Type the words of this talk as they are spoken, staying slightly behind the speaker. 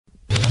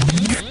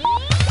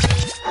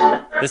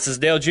This is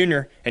Dale Jr.,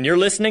 and you're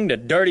listening to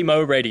Dirty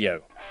Mo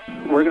Radio.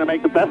 We're going to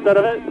make the best out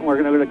of it, and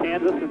we're going to go to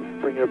Kansas and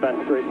bring you the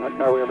best race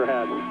car we ever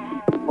had.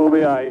 We'll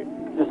be all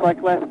right. Just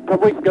like last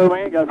couple weeks ago,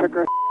 man. Got to pick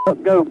our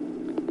up, go.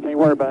 Can't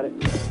worry about it.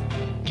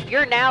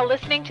 You're now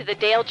listening to the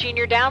Dale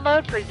Jr.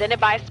 Download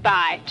presented by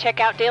Spy. Check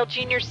out Dale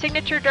Jr.'s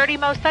signature Dirty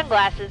Mo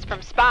sunglasses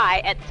from Spy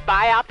at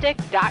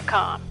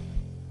spyoptic.com.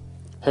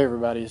 Hey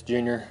everybody, it's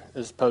Junior.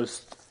 This is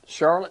post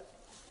Charlotte.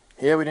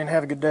 Yeah, we didn't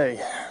have a good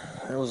day.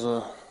 That was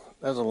a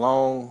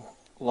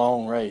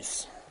long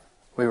race.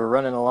 We were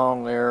running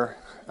along there.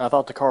 I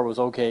thought the car was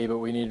okay, but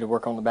we needed to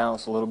work on the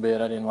balance a little bit.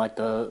 I didn't like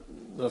the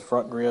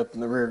front grip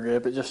and the rear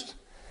grip. It just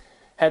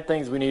had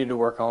things we needed to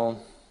work on.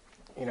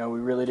 You know, we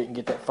really didn't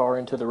get that far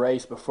into the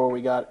race before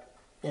we got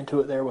into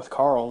it there with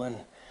Carl and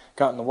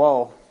got in the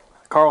wall.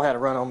 Carl had a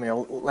run on me a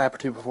lap or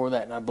two before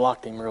that, and I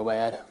blocked him real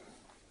bad.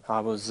 I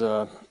was,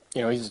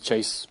 he's a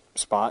chase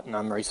spot, and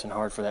I'm racing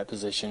hard for that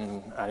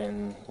position. I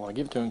didn't want to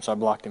give it to him, so I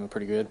blocked him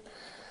pretty good.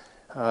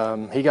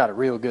 He got a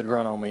real good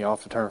run on me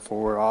off the turn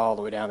 4 all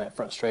the way down that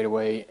front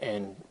straightaway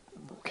and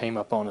came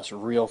up on us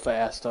real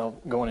fast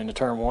going into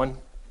turn 1.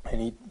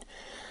 And he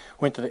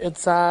went to the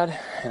inside,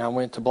 and I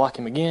went to block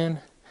him again,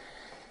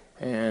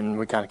 and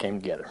we kind of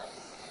came together.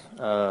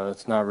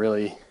 It's not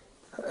really,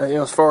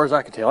 as far as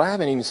I could tell, I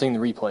haven't even seen the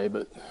replay,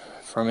 but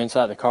from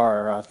inside the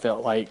car, I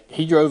felt like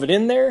he drove it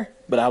in there,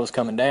 but I was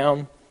coming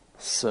down.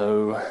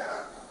 So,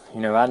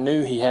 I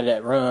knew he had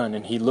that run,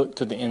 and he looked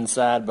to the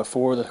inside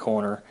before the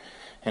corner,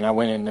 and I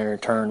went in there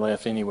and turned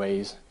left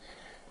anyways.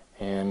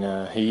 And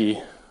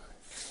I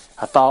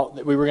thought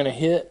that we were going to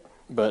hit,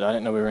 but I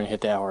didn't know we were going to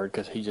hit that hard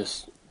because he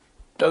just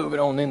dove it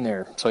on in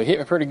there. So he hit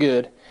me pretty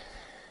good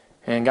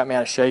and got me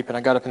out of shape, and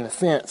I got up in the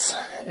fence.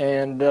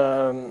 And,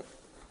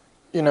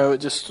 it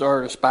just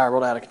started to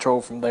spiral out of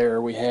control from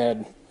there. We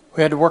had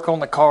to work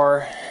on the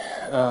car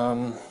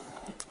and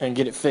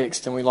get it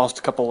fixed, and we lost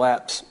a couple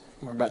laps.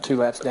 We're about 2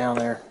 laps down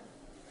there.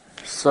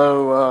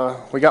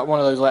 So we got one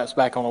of those laps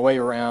back on the way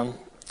around,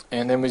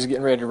 and then we was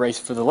getting ready to race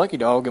for the Lucky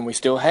Dog, and we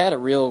still had a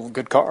real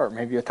good car,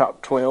 maybe a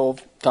top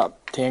 12,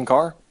 top 10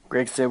 car.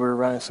 Greg said we were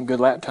running some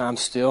good lap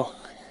times still.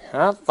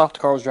 And I thought the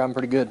car was driving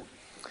pretty good.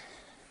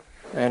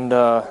 And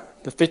the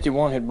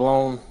 51 had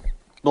blown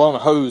a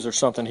hose or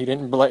something. He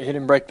didn't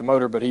break the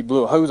motor, but he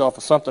blew a hose off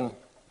of something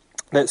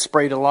that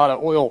sprayed a lot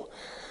of oil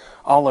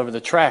all over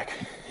the track.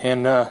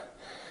 And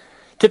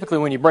typically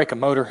when you break a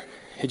motor,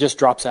 it just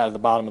drops out of the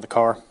bottom of the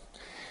car,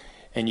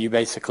 and you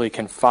basically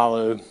can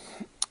follow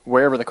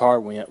wherever the car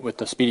went with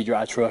the Speedy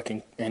Dry truck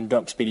and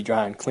dump Speedy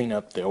Dry and clean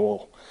up the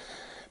oil.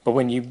 But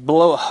when you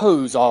blow a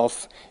hose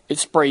off, it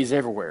sprays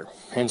everywhere,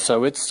 and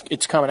so it's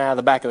coming out of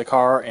the back of the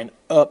car and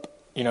up,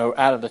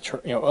 out of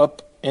the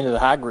up into the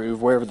high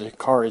groove wherever the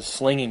car is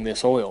slinging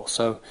this oil.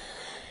 So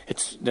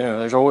it's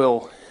there's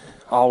oil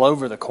all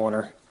over the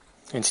corner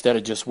instead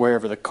of just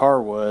wherever the car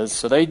was.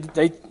 So they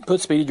put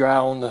Speedy Dry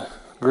on the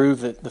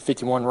groove that the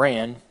 51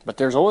 ran, but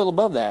there's oil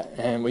above that,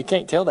 and we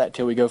can't tell that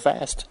till we go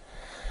fast.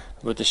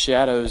 With the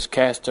shadows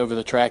cast over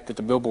the track that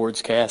the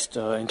billboards cast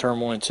in turn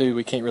 1 and 2,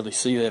 we can't really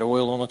see that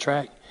oil on the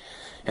track,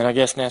 and I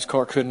guess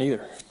NASCAR couldn't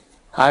either.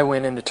 I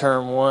went into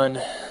turn 1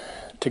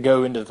 to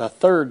go into the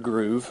 3rd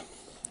groove.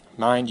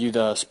 Mind you,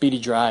 the Speedy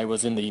Dry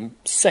was in the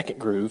 2nd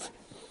groove.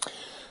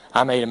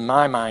 I made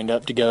my mind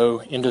up to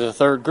go into the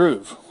 3rd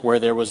groove where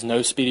there was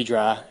no Speedy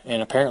Dry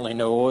and apparently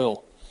no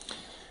oil.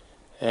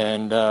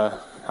 And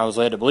I was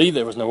led to believe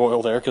there was no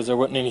oil there because there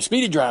wasn't any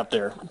Speedy Dry up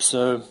there.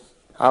 So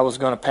I was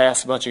going to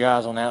pass a bunch of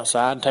guys on the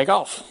outside and take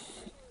off.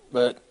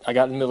 But I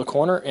got in the middle of the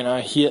corner and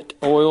I hit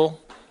oil.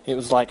 It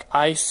was like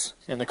ice,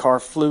 and the car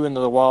flew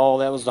into the wall.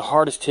 That was the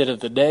hardest hit of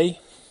the day,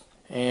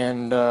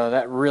 and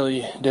that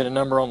really did a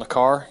number on the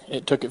car.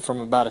 It took it from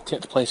about a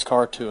 10th place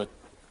car to a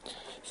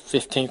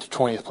 15th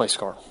or 20th place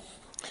car,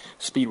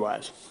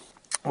 speed-wise.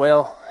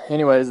 Well,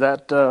 anyways,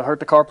 that hurt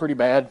the car pretty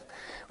bad.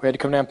 We had to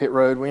come down pit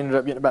road. We ended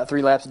up getting about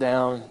 3 laps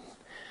down,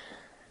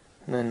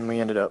 and then we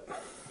ended up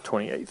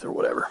 28th or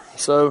whatever.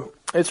 So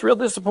it's real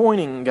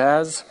disappointing,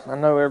 guys. I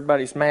know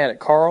everybody's mad at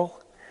Carl,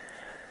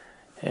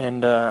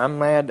 and I'm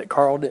mad that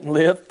Carl didn't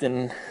lift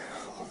and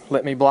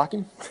let me block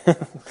him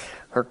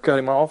or cut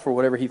him off or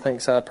whatever he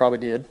thinks I probably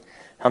did.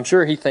 I'm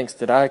sure he thinks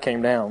that I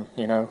came down,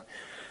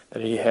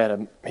 that he had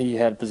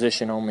a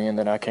position on me and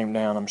that I came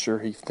down. I'm sure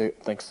he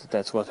thinks that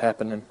that's what's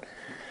happening.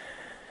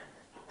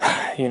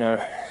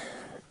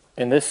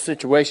 In this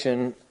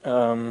situation,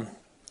 I've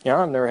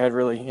never had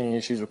really any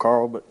issues with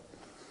Carl, but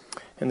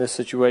in this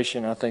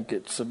situation, I think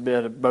it's a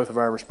bit of both of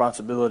our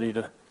responsibility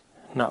to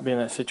not be in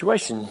that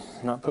situation,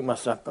 not put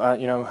myself,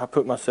 I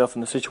put myself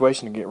in the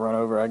situation to get run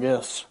over, I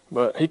guess.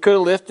 But he could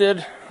have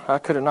lifted. I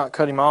could have not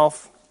cut him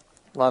off.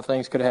 A lot of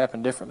things could have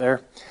happened different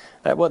there.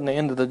 That wasn't the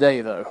end of the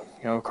day, though.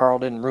 Carl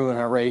didn't ruin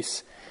our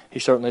race. He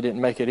certainly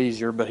didn't make it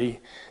easier, but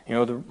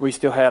we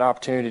still had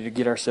opportunity to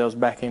get ourselves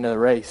back into the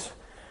race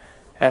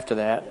after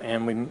that,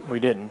 and we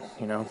didn't,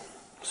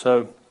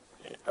 So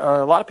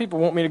a lot of people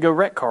want me to go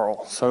wreck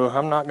Carl, so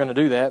I'm not going to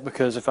do that,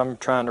 because if I'm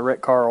trying to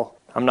wreck Carl,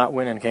 I'm not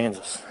winning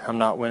Kansas. I'm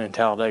not winning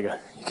Talladega.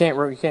 You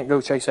can't go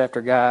chase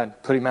after a guy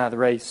and put him out of the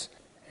race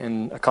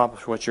and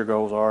accomplish what your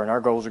goals are. And our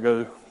goals are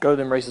go to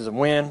them races and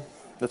win.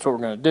 That's what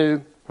we're going to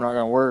do. We're not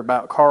going to worry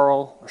about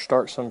Carl or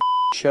start some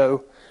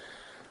show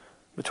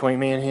between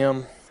me and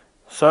him.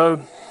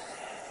 So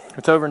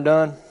it's over and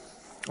done.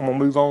 I'm going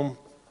to move on,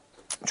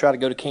 try to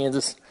go to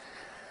Kansas,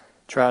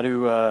 try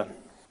to,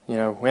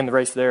 win the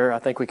race there. I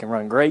think we can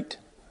run great.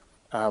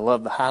 I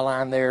love the high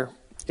line there.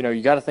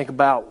 You got to think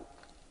about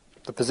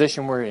the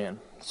position we're in.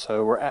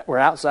 So we're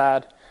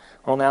outside,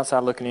 on the outside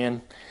looking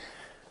in.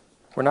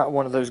 We're not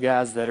one of those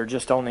guys that are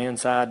just on the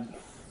inside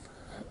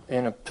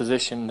in a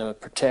position to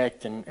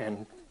protect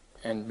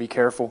and be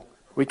careful.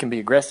 We can be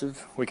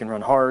aggressive. We can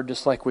run hard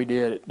just like we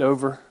did at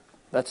Dover.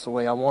 That's the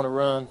way I want to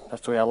run.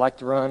 That's the way I like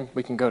to run.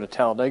 We can go to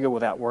Talladega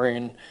without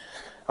worrying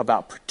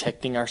about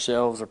protecting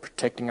ourselves or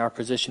protecting our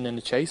position in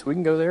the chase. We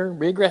can go there and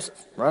be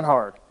aggressive, run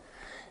hard.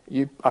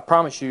 I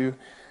promise you,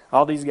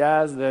 all these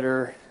guys that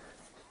are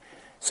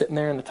sitting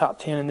there in the top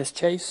 10 in this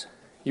chase,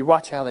 you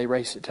watch how they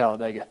race at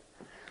Talladega.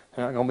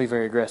 They're not going to be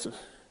very aggressive.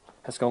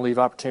 That's going to leave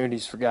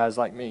opportunities for guys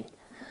like me.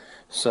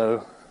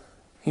 So,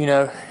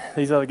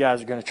 these other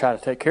guys are going to try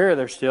to take care of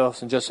their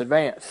stuff and just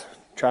advance,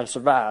 try to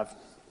survive.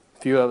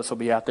 A few of us will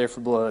be out there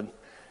for blood,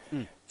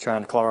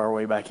 trying to claw our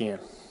way back in.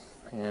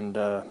 And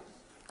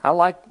I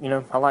like being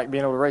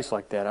able to race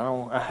like that.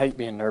 I hate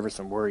being nervous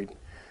and worried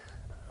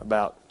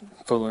about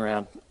fooling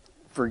around.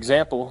 For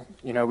example,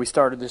 we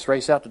started this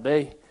race out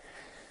today,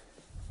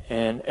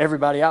 and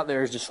everybody out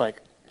there is just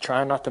like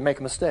trying not to make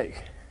a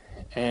mistake.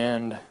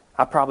 And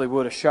I probably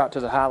would have shot to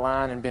the high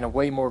line and been a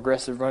way more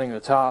aggressive running the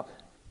top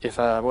if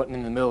I wasn't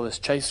in the middle of this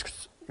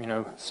chase,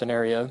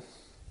 scenario,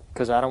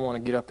 because I don't want to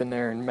get up in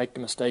there and make the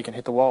mistake and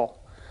hit the wall.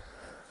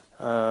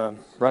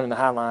 Running the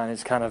high line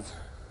is kind of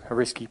a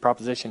risky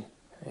proposition.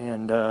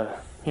 And,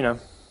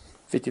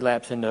 50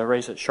 laps into a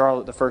race at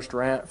Charlotte, the first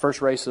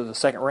race of the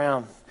second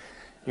round,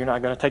 you're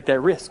not going to take that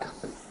risk.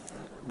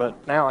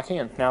 But now I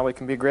can. Now we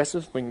can be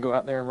aggressive. We can go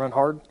out there and run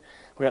hard.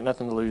 We got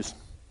nothing to lose.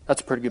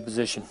 That's a pretty good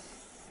position.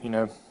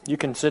 You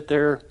can sit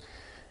there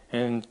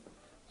and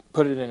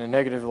put it in a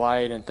negative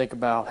light and think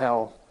about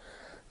how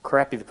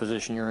crappy the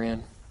position you're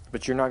in,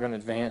 but you're not going to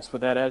advance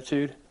with that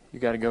attitude. You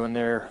got to go in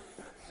there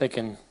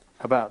thinking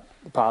about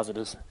the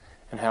positives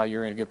and how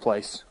you're in a good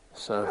place.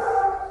 So,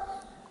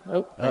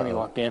 Amy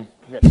locked in.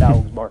 We got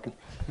dogs barking.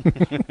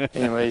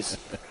 Anyways,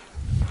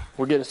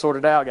 we'll get it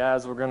sorted out,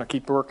 guys. We're going to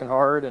keep working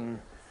hard and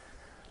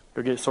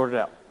we'll get it sorted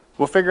out.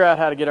 We'll figure out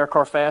how to get our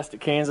car fast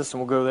at Kansas,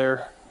 and we'll go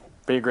there,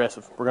 be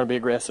aggressive. We're going to be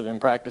aggressive in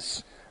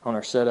practice on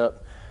our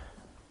setup,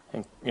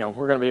 and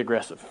we're going to be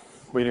aggressive.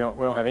 We don't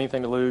have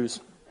anything to lose,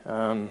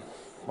 while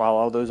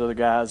all those other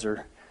guys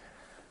are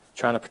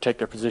trying to protect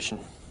their position.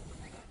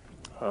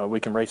 We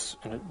can race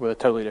with a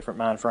totally different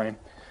mind frame.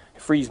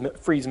 It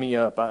frees me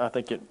up. I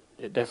think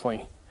it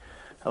definitely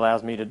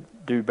allows me to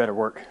do better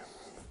work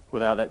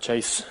without that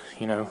chase,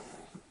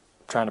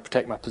 trying to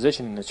protect my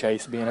position in the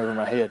chase being over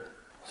my head.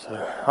 So,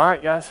 all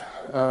right, guys.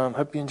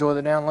 Hope you enjoy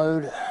the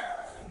download.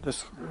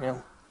 Just,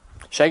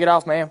 shake it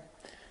off, man.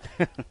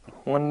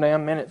 1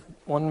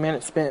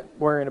 minute spent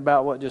worrying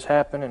about what just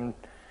happened and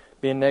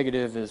being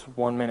negative is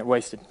 1 minute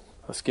wasted.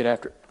 Let's get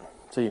after it.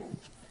 See you.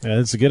 Yeah,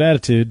 that's a good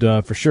attitude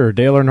for sure.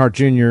 Dale Earnhardt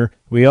Jr.,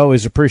 we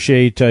always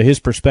appreciate his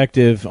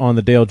perspective on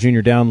the Dale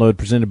Jr. download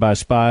presented by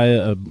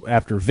Spy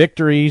after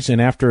victories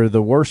and after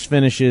the worst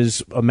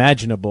finishes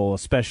imaginable,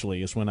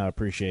 especially, is when I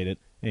appreciate it.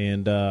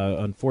 And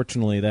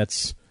unfortunately,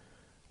 that's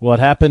what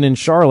happened in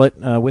Charlotte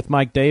with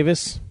Mike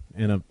Davis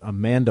and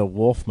Amanda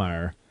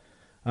Wolfmeyer.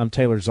 I'm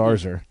Taylor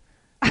Zarzer.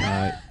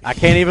 I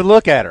can't even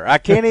look at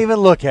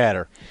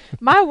her.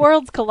 My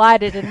worlds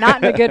collided, and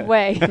not in a good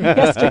way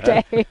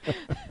yesterday.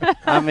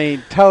 I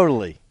mean,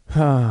 totally.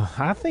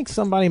 I think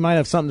somebody might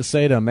have something to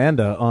say to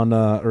Amanda on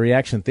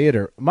Reaction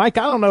Theater. Mike,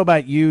 I don't know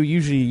about you.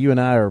 Usually you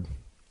and I are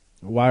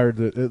wired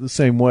the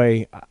same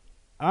way.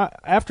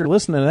 After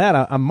listening to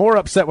that, I'm more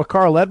upset with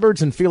Carl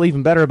Edwards and feel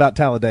even better about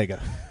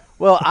Talladega.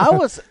 Well, I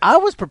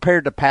was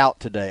prepared to pout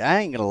today. I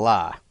ain't going to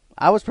lie.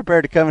 I was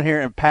prepared to come in here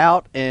and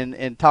pout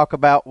and talk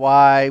about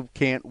why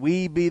can't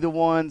we be the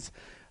ones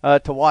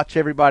to watch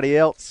everybody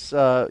else,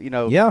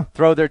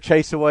 throw their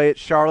chase away at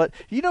Charlotte.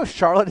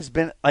 Charlotte has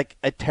been like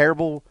a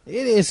terrible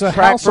it is a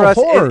track house for of us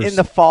horrors. in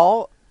the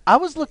fall. I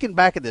was looking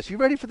back at this. You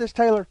ready for this,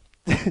 Taylor?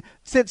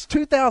 Since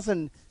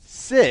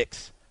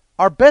 2006,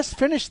 our best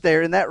finish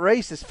there in that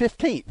race is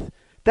 15th.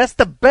 That's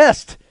the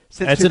best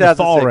since That's 2006. in the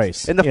fall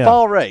race. In the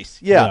fall race,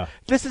 yeah.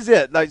 This is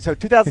it. So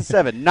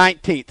 2007,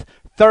 19th,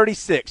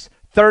 36th,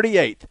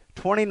 38th,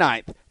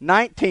 29th,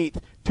 19th.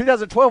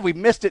 2012, we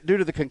missed it due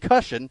to the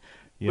concussion,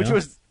 which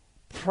was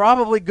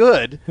probably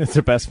good. It's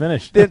their best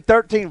finish. Then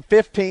 13th,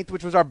 15th,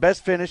 which was our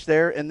best finish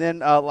there, and then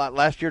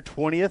last year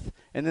 20th,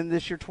 and then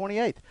this year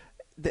 28th.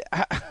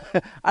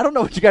 I don't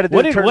know what you got to do.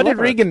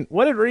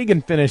 What did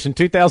Regan finish in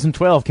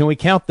 2012? Can we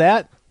count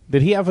that?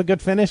 Did he have a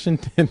good finish in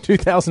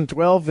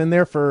 2012 in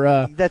there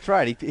for? That's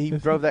right. He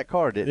drove that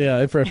car, didn't he?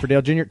 Yeah, for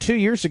Dale Jr. 2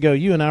 years ago,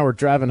 you and I were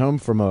driving home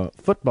from a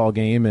football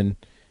game, and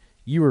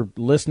you were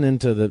listening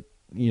to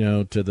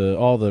to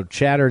all the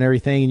chatter and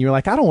everything, and you're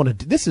like, I don't want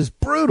to. This is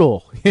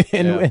brutal.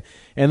 and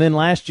then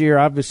last year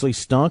obviously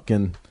stunk,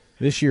 and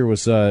this year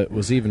was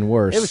even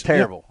worse. It was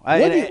terrible.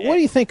 What do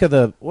you think of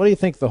the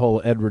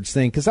whole Edwards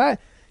thing? Because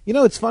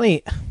it's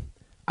funny.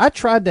 I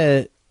tried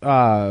to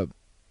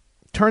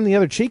turn the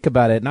other cheek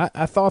about it, and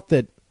I thought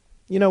that,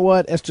 you know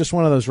what, it's just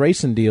one of those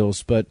racing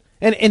deals. But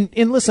and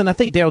listen, I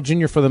think Dale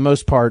Jr. for the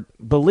most part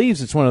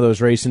believes it's one of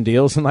those racing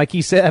deals, and like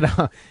he said,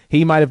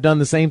 he might have done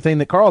the same thing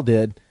that Carl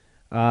did,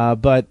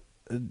 but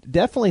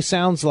definitely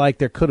sounds like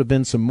there could have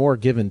been some more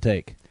give and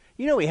take.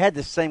 We had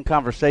this same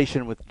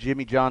conversation with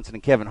Jimmy Johnson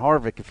and Kevin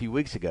Harvick a few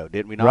weeks ago,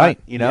 didn't we not? Right.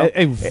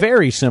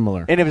 Very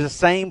similar. And it was the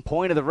same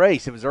point of the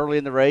race. It was early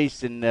in the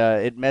race, and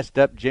it messed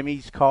up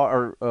Jimmy's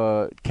car,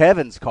 or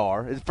Kevin's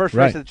car. His first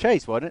race of the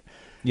chase, wasn't it?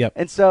 Yep.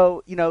 And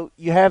so,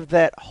 you have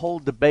that whole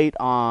debate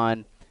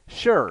on,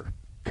 sure,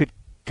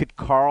 could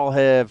Carl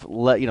have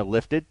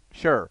lifted?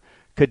 Sure.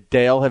 Could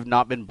Dale have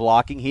not been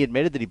blocking? He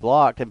admitted that he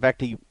blocked. In fact,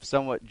 he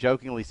somewhat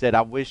jokingly said,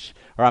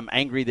 I'm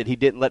angry that he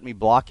didn't let me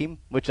block him,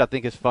 which I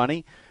think is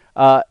funny.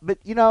 But,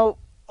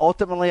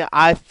 ultimately,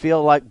 I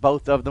feel like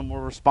both of them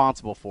were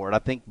responsible for it. I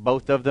think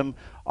both of them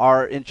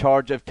are in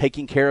charge of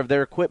taking care of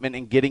their equipment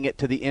and getting it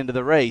to the end of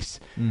the race.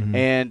 Mm-hmm.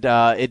 And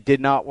it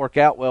did not work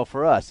out well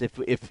for us.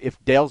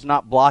 If Dale's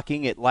not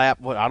blocking at lap,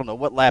 I don't know,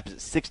 what lap is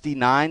it,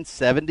 69,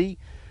 70?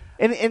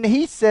 And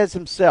he says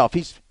himself,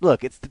 it's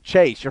the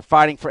chase. You're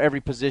fighting for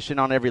every position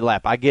on every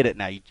lap. I get it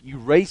now. You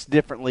race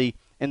differently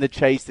in the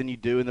chase than you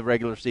do in the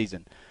regular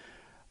season.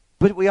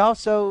 But we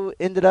also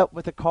ended up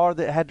with a car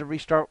that had to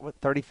restart with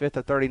 35th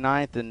or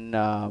 39th, and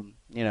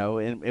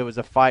and it was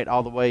a fight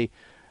all the way.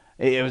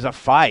 It was a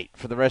fight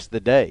for the rest of the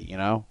day.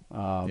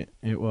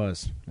 It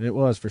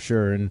was for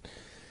sure, and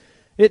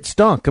it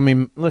stunk. I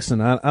mean, listen,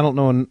 I don't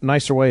know a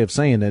nicer way of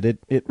saying it.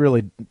 It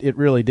really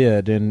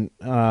did, and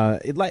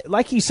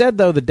like he said,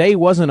 though, the day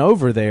wasn't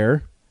over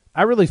there.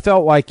 I really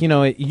felt like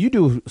you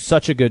do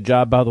such a good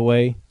job, by the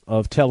way,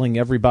 of telling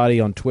everybody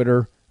on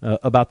Twitter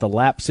about the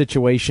lap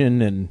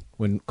situation and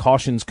when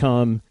cautions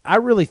come. I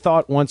really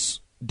thought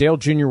once Dale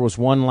Jr. was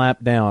one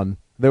lap down,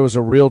 there was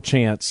a real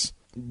chance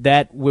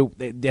that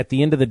at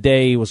the end of the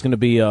day was going to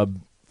be a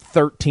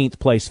 13th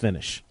place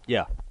finish.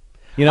 Yeah.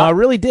 I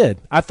really did.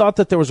 I thought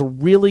that there was a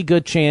really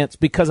good chance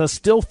because I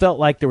still felt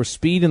like there was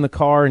speed in the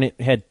car and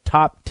it had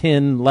top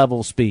 10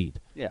 level speed.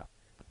 Yeah.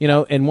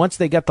 And once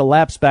they got the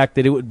laps back,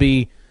 that it would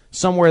be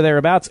somewhere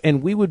thereabouts,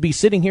 and we would be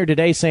sitting here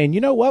today saying,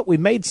 you know what, we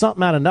made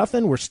something out of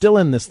nothing. We're still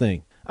in this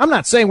thing. I'm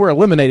not saying we're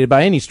eliminated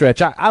by any stretch.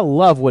 I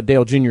love what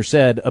Dale Jr.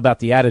 said about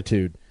the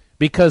attitude,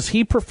 because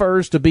he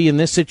prefers to be in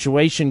this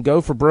situation, go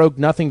for broke,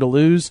 nothing to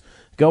lose,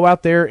 go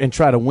out there and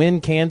try to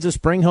win Kansas,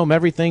 bring home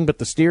everything but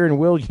the steering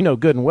wheel.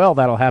 Good and well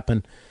that'll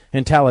happen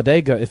in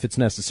Talladega if it's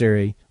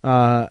necessary.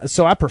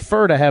 So I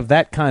prefer to have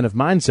that kind of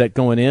mindset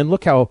going in.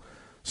 Look how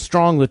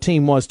strong the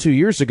team was 2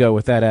 years ago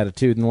with that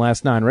attitude in the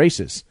last 9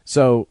 races.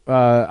 So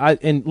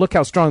and look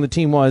how strong the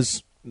team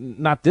was,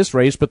 not this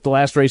race, but the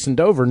last race in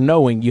Dover,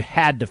 knowing you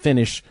had to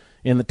finish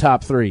in the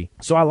top 3.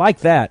 So I like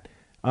that,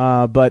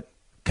 but,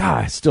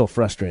 God, it's still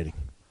frustrating.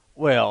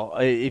 Well,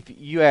 if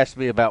you asked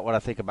me about what I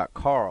think about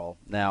Carl,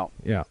 now,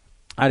 yeah,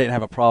 I didn't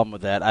have a problem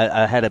with that.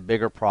 I had a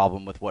bigger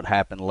problem with what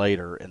happened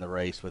later in the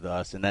race with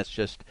us, and that's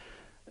just,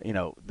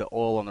 the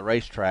oil on the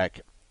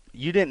racetrack.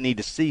 You didn't need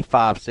to see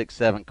 5, 6,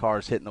 7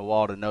 cars hitting the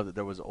wall to know that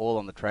there was oil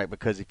on the track,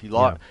 because if you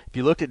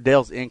looked at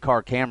Dale's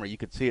in-car camera, you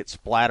could see it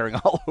splattering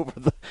all over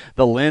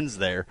the lens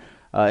there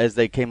as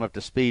they came up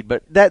to speed.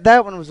 But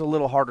that one was a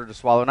little harder to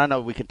swallow, and I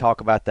know we can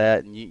talk about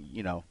that, and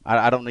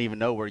I don't even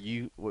know what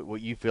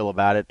you feel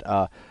about it.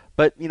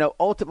 But,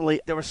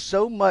 ultimately, there was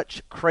so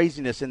much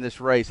craziness in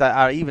this race.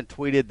 I even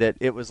tweeted that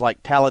it was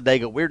like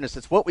Talladega weirdness.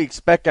 It's what we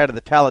expect out of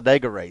the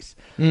Talladega race,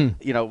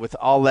 with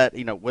all that,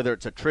 whether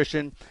it's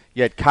attrition.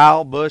 You had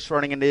Kyle Busch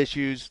running into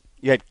issues.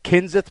 You had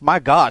Kenseth. My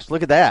gosh,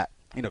 look at that.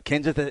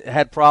 Kenseth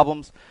had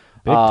problems.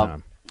 Big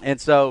time.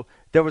 And so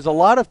there was a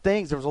lot of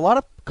things. There was a lot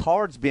of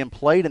cards being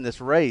played in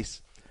this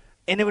race.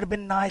 And it would have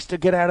been nice to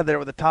get out of there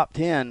with the top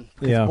 10.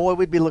 Because, boy,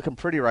 we'd be looking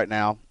pretty right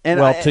now. And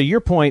to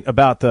your point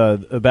about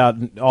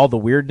all the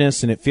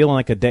weirdness and it feeling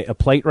like a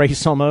plate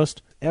race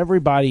almost,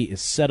 everybody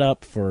is set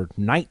up for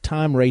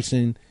nighttime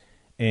racing.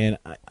 And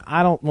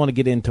I don't want to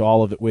get into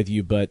all of it with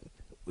you, but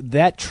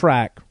that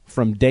track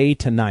from day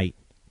to night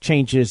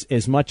changes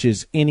as much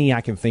as any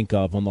I can think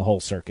of on the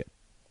whole circuit.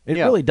 It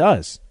really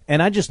does.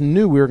 And I just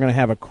knew we were going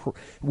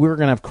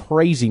to have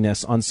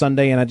craziness on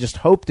Sunday, and I just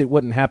hoped it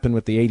wouldn't happen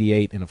with the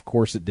 88, and of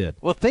course it did.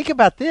 Well, think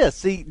about this.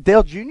 See,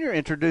 Dale Jr.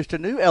 introduced a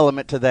new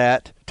element to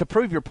that to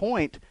prove your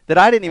point that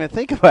I didn't even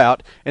think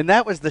about, and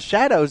that was the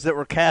shadows that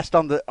were cast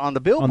on the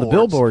billboards. On the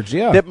billboards,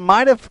 yeah. That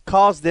might have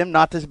caused them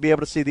not to be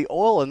able to see the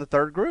oil in the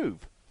third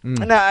groove.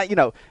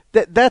 Now,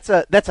 that's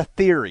a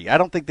theory. I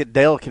don't think that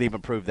Dale can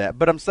even prove that,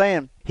 but I'm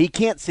saying he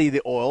can't see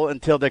the oil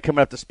until they're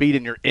coming up to speed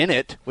and you're in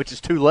it, which is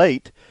too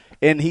late.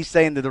 And he's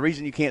saying that the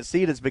reason you can't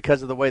see it is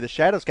because of the way the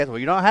shadows cast. Well,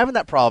 you're not having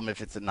that problem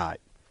if it's at night.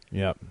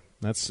 Yep.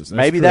 That's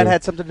maybe true. that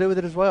had something to do with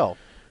it as well.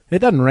 It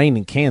doesn't rain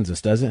in Kansas,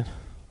 does it?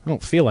 I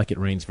don't feel like it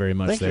rains very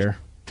much there.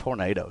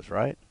 Tornadoes,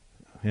 right?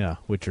 Yeah,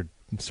 which are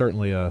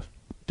certainly a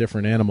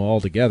different animal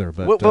altogether.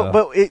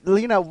 But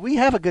we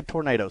have a good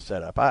tornado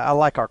setup. I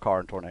like our car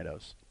in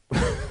tornadoes.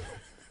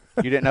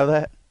 You didn't know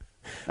that?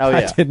 Oh yeah,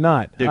 I did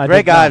not. Dude,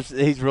 Greg Ives,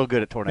 he's real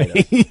good at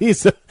tornadoes.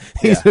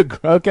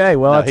 Okay.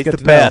 Well, that's he's good the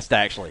to best, know.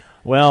 actually.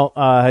 Well,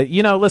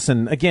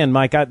 listen again,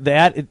 Mike.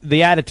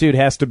 The attitude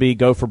has to be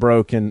go for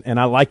broke, and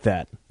I like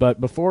that. But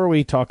before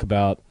we talk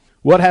about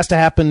what has to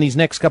happen these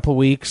next couple of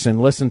weeks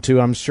and listen to,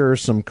 I'm sure,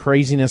 some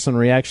craziness on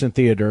Reaction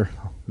Theater,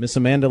 Miss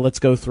Amanda, let's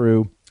go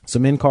through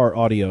some in-car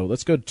audio.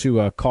 Let's go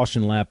to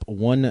caution lap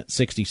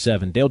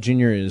 167. Dale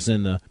Jr. is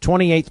in the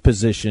 28th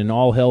position.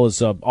 All hell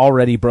is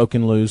already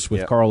broken loose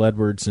with Carl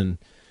Edwards, and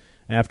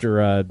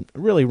after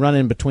really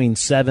running between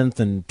 7th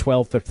and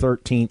 12th or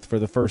 13th for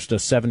the first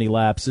 70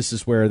 laps, this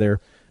is where they're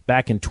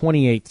back in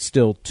 28th,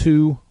 still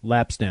 2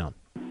 laps down.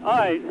 All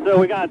right, so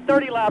we got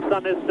 30 laps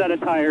on this set of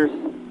tires.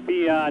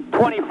 The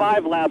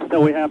 25 laps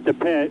that we have to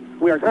pit.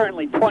 We are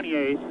currently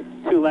 28,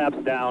 2 laps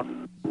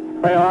down.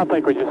 Well, I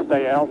think we just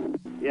stay out.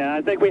 Yeah,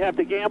 I think we have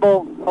to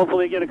gamble,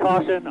 hopefully get a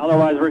caution.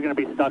 Otherwise, we're going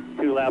to be stuck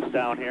 2 laps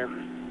down here.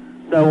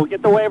 So we'll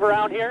get the wave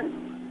around here,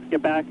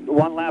 get back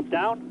 1 lap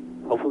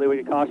down. Hopefully we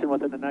get caution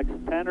within the next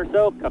 10 or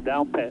so, come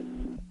down pit.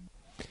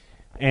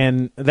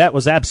 And that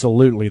was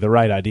absolutely the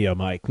right idea,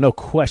 Mike. No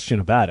question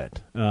about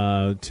it,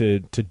 to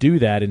do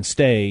that and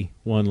stay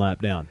 1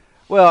 lap down.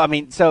 Well, I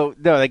mean,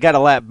 they got a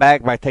lap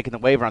back by taking the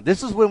wave around.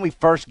 This is when we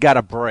first got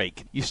a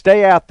break. You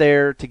stay out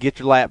there to get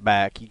your lap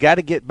back. You got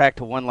to get back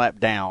to 1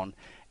 lap down,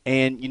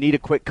 and you need a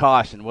quick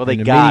caution. Well, they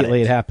got it.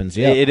 Immediately it happens,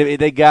 yeah.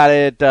 They got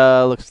it,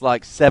 looks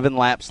like 7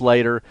 laps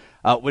later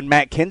when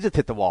Matt Kenseth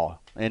hit the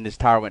wall and his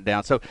tire went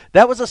down. So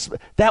that was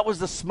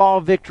the small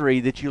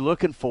victory that you're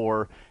looking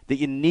for, that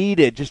you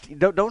needed. Just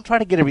don't try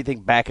to get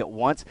everything back at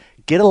once.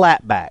 Get a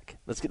lap back.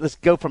 Let's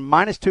go from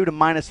 -2 to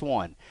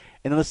 -1,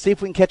 and then let's see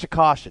if we can catch a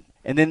caution.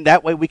 And then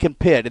that way we can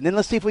pit. And then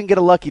let's see if we can get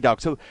a lucky dog.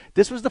 So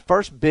this was the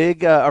first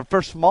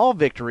first small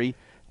victory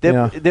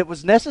that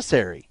was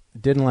necessary.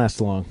 It didn't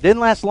last long. Didn't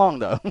last long,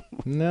 though.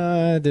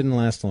 No, it didn't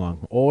last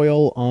long.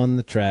 Oil on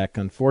the track.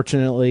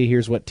 Unfortunately,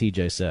 here's what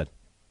TJ said.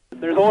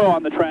 There's oil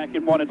on the track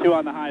in 1 and 2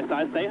 on the high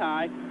side. Stay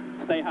high.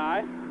 Stay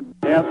high.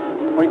 Yep,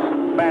 we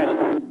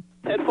smashed.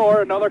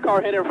 10-4, another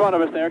car hit in front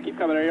of us there. Keep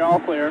coming there. You're all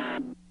clear.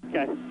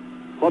 Okay,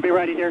 we'll be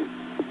ready here.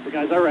 The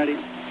guys are ready.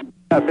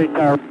 That big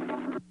tire.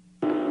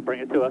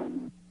 Bring it to us.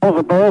 Oil's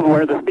above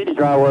where the speedy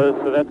dry was,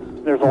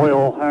 so there's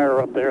oil higher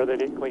up there they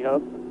didn't clean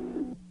up.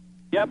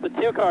 Yep, the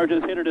 2 car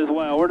just hit it as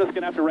well. We're just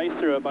going to have to race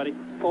through it, buddy.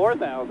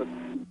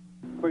 4,000.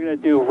 We're going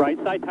to do right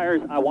side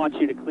tires. I want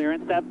you to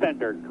clearance that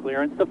fender.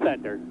 Clearance the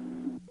fender.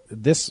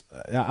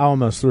 I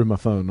almost threw my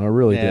phone. I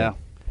really did.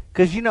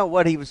 Because you know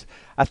what?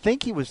 I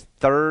think he was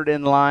 3rd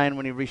in line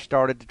when he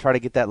restarted to try to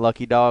get that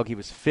lucky dog. He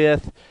was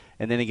 5th.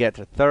 And then he got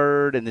to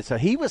 3rd, and then so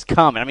he was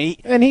coming. I mean,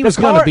 he was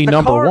going to be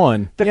number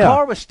 1. The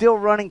car was still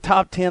running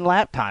top 10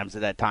 lap times at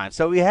that time,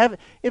 so it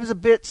was a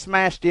bit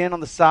smashed in on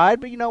the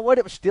side, but you know what?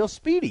 It was still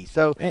speedy.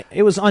 So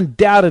it was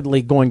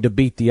undoubtedly going to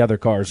beat the other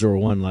cars who were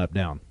 1 lap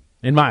down,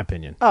 in my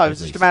opinion. Oh, it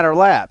was just a matter of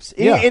laps.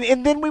 Yeah.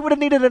 And then we would have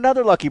needed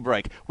another lucky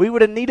break. We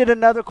would have needed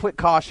another quick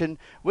caution,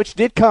 which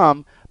did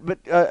come, but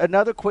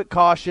another quick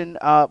caution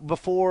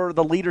before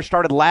the leader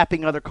started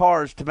lapping other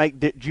cars to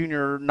make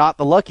Junior not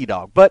the lucky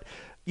dog. But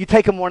you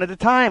take them one at a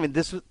time, and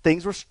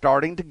things were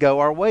starting to go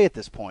our way at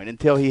this point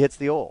until he hits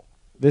the oil.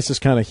 This is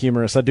kind of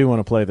humorous. I do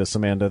want to play this,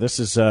 Amanda. This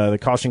is the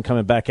caution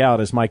coming back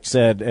out, as Mike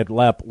said, at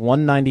lap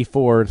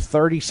 194,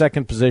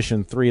 32nd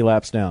position, 3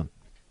 laps down.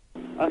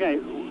 Okay,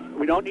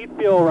 we don't need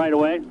fuel right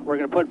away. We're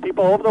going to put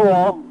people over the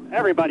wall.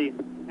 Everybody.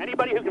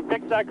 Anybody who can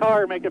fix that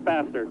car or make it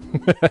faster.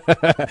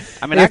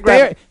 I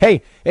mean,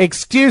 hey,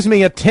 excuse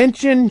me.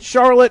 Attention,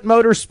 Charlotte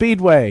Motor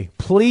Speedway.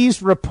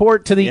 Please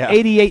report to the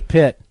 88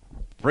 pit.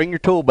 Bring your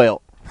tool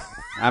belt.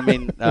 I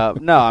mean,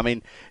 no, I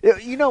mean,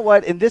 you know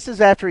what? And this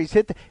is after he's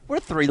hit. We're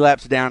 3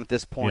 laps down at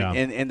this point,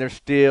 and they're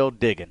still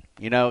digging.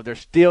 You know, they're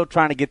still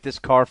trying to get this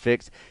car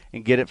fixed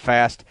and get it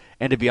fast.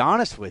 And to be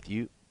honest with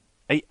you,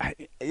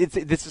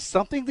 this is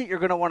something that you're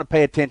going to want to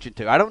pay attention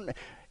to.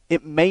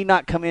 It may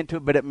not come into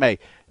it, but it may.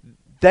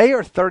 They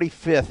are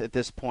 35th at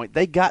this point.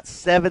 They got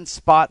 7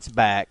 spots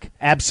back.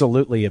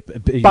 Absolutely,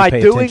 by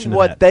doing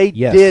what they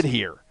did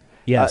here.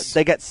 Yes.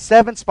 They got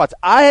 7 spots.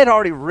 I had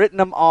already written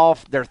them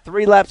off. They're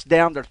 3 laps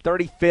down. They're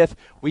 35th.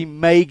 We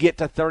may get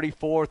to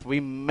 34th. We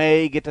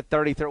may get to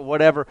 33rd,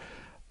 whatever.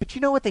 But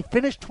you know what? They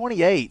finished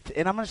 28th.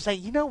 And I'm going to say,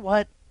 you know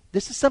what?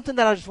 This is something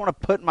that I just want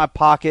to put in my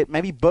pocket,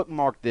 maybe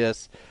bookmark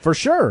this. For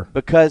sure.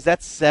 Because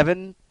that's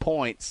 7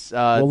 points.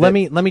 Let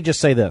me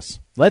just say this.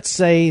 Let's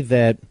say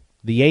that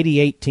the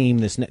 88 team,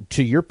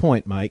 to your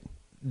point, Mike,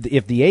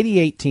 if the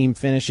 88 team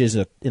finishes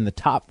in the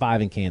top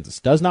 5 in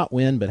Kansas, does not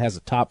win but has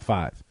a top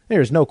 5,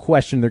 there's no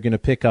question they're going to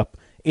pick up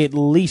at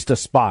least a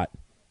spot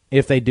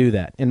if they do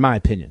that, in my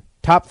opinion.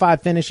 Top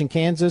 5 finish in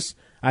Kansas,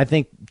 I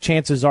think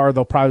chances are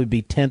they'll probably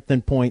be 10th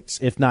in points,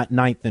 if not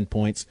 9th in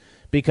points,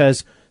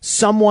 because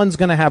someone's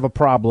going to have a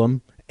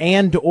problem,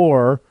 and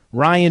or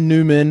Ryan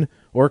Newman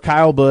or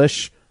Kyle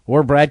Busch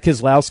or Brad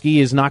Keselowski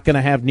is not going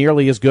to have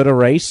nearly as good a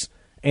race,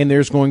 and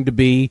there's going to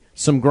be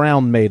some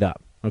ground made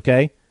up,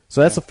 okay?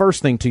 So that's the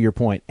first thing to your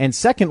point. And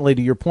secondly,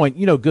 to your point,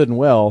 you know good and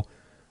well,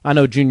 I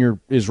know Junior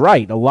is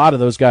right. A lot of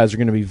those guys are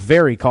going to be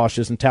very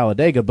cautious in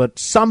Talladega, but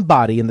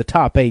somebody in the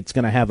top 8 is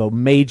going to have a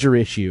major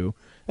issue.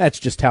 That's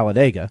just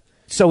Talladega.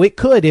 So it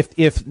could,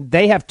 if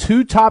they have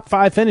 2 top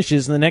 5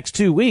 finishes in the next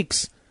 2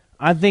 weeks,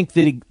 I think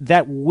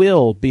that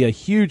will be a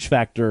huge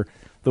factor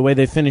the way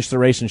they finish the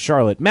race in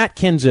Charlotte. Matt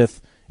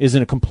Kenseth is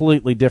in a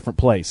completely different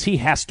place. He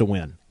has to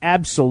win.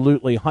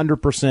 Absolutely,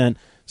 100%.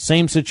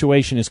 Same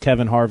situation as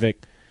Kevin Harvick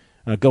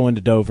going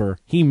to Dover.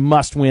 He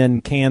must win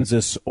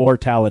Kansas or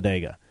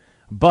Talladega.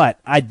 But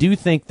I do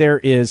think there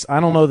is, I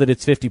don't know that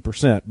it's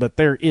 50%, but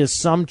there is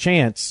some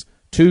chance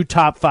 2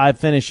 top 5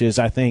 finishes,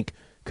 I think,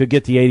 could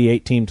get the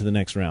 88 team to the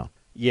next round.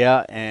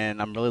 Yeah,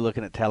 and I'm really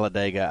looking at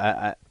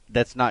Talladega.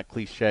 That's not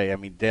cliche. I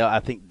mean, I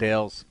think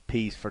Dale's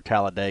piece for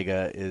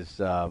Talladega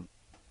is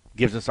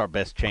gives us our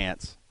best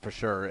chance for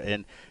sure.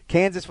 And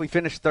Kansas, we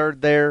finished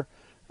 3rd there,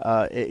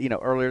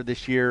 earlier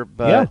this year.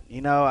 But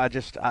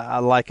I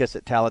like us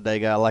at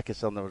Talladega. I like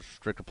us on those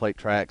restrictor plate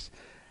tracks.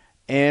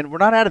 And we're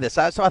not out of this.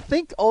 So I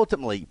think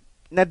ultimately,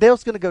 now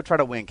Dale's going to go try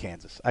to win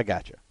Kansas. I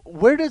got you.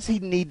 Where does he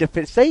need to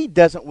finish? Say he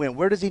doesn't win.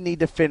 Where does he need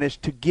to finish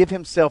to give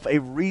himself a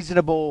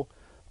reasonable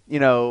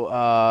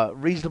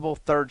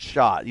third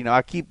shot?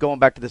 I keep going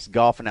back to this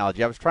golf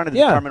analogy. I was trying to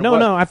determine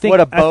what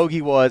a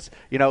bogey was,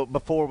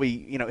 before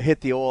we,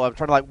 hit the oil. I'm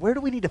trying to where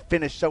do we need to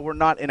finish so we're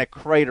not in a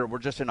crater, we're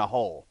just in a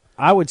hole?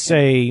 I would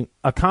say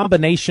a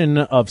combination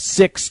of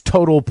 6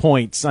 total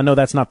points. I know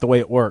that's not the way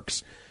it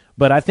works,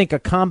 but I think a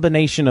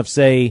combination of,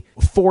 say,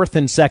 4th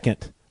and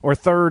 2nd, or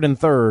 3rd and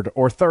 3rd,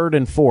 or 3rd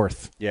and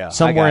 4th,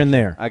 somewhere in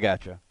there. I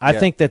got you. I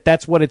think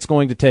that's what it's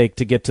going to take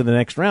to get to the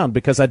next round,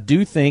 because I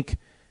do think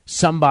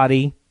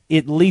somebody,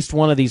 at least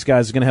one of these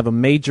guys, is going to have a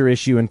major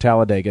issue in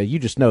Talladega. You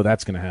just know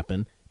that's going to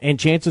happen. And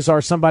chances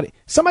are somebody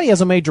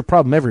has a major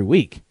problem every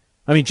week.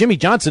 I mean, Jimmy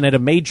Johnson had a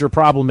major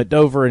problem at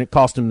Dover, and it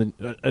cost him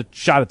a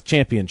shot at the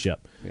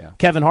championship. Yeah.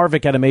 Kevin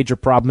Harvick had a major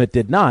problem. It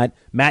did not.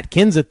 Matt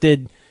Kenseth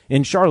did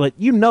in Charlotte.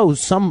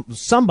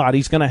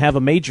 Somebody's going to have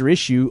a major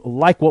issue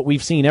like what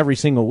we've seen every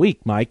single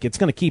week, Mike. It's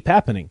going to keep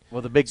happening.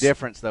 Well, the big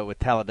difference, though, with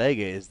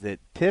Talladega is that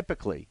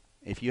typically,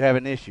 if you have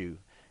an issue,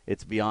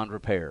 it's beyond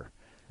repair.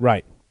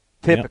 Right.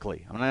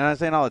 Typically. Yep. I'm not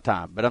saying all the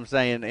time, but I'm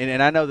saying,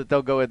 and I know that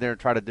they'll go in there and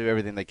try to do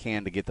everything they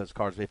can to get those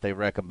cars if they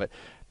wreck them,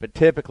 but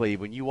typically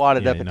when you wad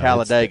it up at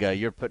Talladega,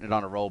 you're putting it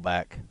on a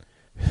rollback.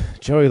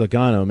 Joey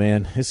Logano,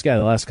 man, this guy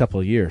the last couple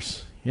of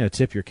years,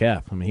 tip your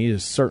cap. I mean, he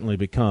has certainly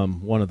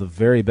become one of the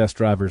very best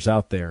drivers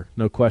out there.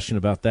 No question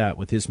about that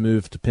with his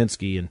move to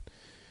Penske. And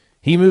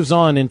he moves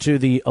on into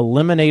the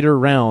eliminator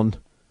round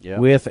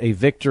with a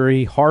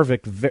victory.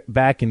 Harvick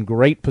back in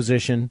great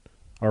position.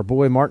 Our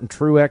boy Martin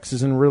Truex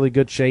is in really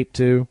good shape,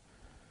 too.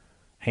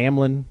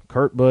 Hamlin,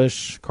 Kurt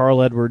Busch,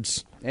 Carl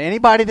Edwards.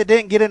 Anybody that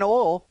didn't get in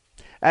oil.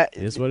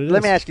 Is what it is.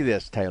 Let me ask you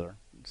this, Taylor.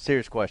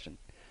 Serious question.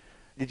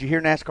 Did you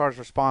hear NASCAR's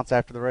response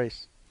after the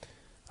race?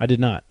 I did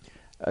not.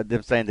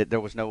 Them saying that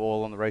there was no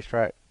oil on the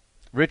racetrack.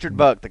 Richard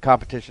Buck, the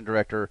competition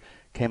director,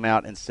 came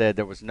out and said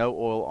there was no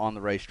oil on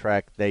the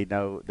racetrack. They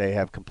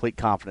have complete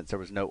confidence there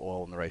was no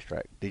oil on the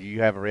racetrack. Did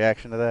you have a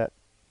reaction to that?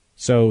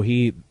 So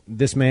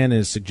this man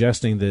is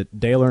suggesting that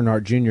Dale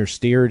Earnhardt Jr.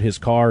 steered his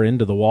car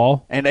into the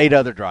wall? And 8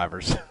 other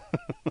drivers.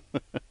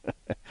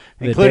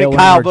 Including Dale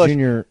Kyle Busch.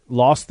 Jr.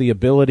 lost the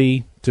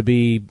ability to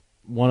be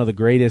one of the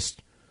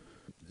greatest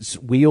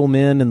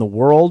wheelmen in the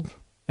world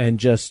and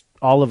just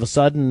all of a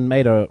sudden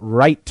made a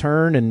right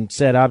turn and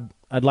said,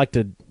 I'd like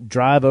to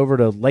drive over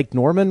to Lake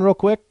Norman real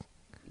quick?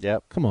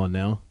 Yep. Come on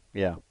now.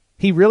 Yeah.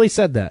 He really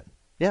said that?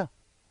 Yeah.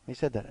 He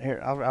said that.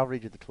 Here, I'll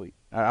read you the tweet.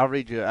 I'll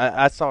read you.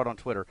 I saw it on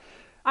Twitter.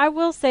 I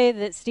will say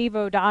that Steve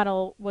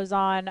O'Donnell was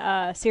on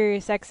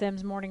Sirius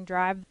XM's Morning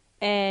Drive,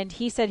 and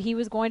he said he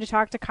was going to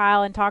talk to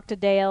Kyle and talk to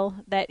Dale,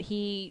 that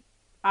he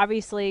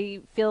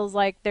obviously feels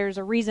like there's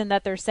a reason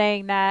that they're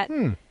saying that.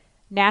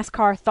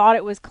 NASCAR thought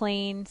it was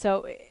clean,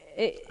 so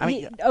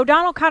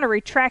O'Donnell kind of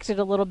retracted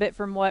a little bit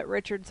from what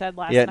Richard said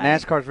last night. Yeah,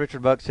 NASCAR's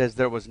Richard Buck says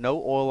there was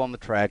no oil on the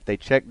track. They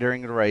checked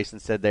during the race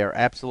and said they are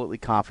absolutely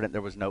confident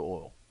there was no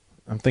oil.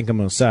 I think I'm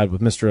going to side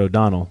with Mr.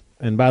 O'Donnell.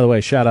 And by the way,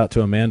 shout out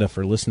to Amanda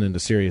for listening to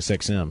Sirius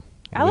XM.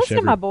 I listen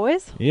to my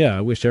boys. Yeah,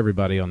 I wish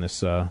everybody on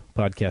this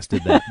podcast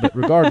did that. But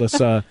regardless,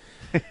 no.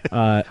 What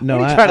are you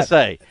trying to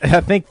say?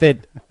 I think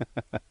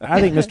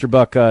Mr.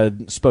 Buck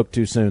spoke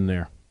too soon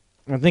there.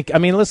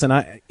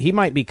 Listen, he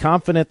might be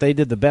confident they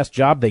did the best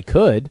job they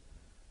could,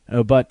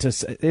 but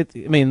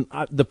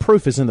the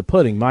proof is in the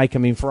pudding, Mike. I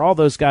mean, for all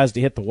those guys to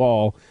hit the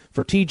wall,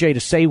 for TJ to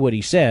say what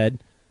he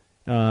said,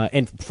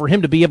 and for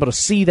him to be able to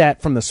see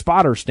that from the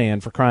spotter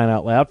stand, for crying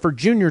out loud, for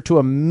Junior to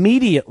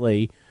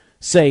immediately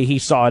say he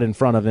saw it in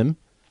front of him,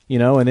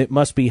 and it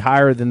must be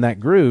higher than that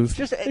groove.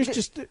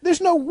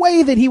 There's no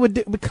way that he would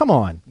do, but come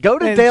on. Go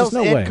to Dale's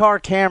in-car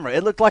camera.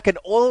 It looked like an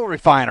oil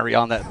refinery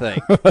on that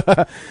thing.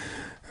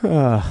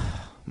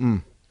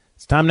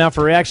 It's time now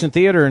for Reaction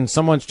Theater and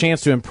someone's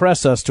chance to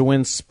impress us to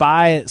win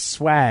Spy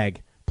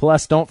Swag.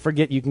 Plus, don't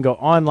forget you can go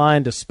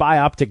online to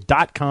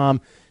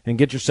spyoptic.com and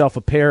get yourself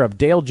a pair of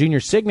Dale Jr.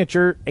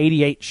 Signature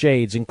 88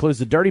 shades. Includes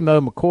the Dirty Mo,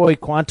 McCoy,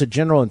 Quanta,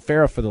 General, and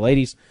Farrah for the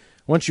ladies.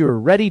 Once you are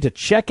ready to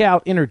check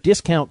out, enter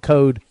discount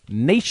code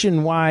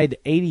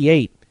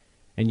Nationwide88,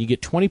 and you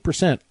get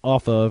 20%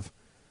 off of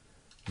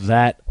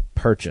that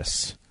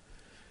purchase.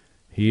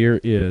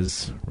 Here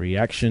is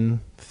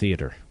Reaction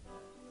Theater.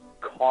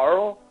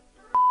 Carl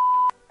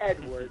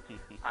Edwards,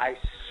 I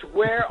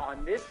swear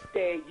on this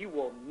day you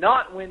will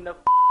not win the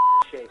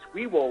chase.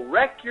 We will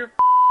wreck your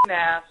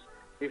ass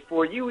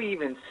before you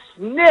even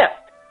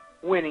sniffed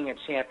winning a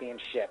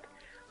championship.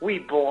 We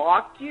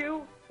blocked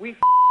you. We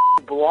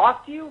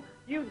blocked you.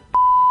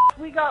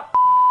 We got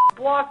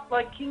blocked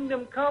like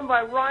Kingdom Come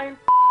by Ryan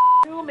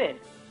Newman.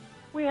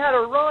 We had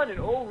a run, and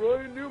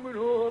Ryan Newman,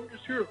 I'm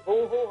just here,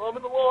 I'm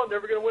in the lawn,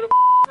 never going to win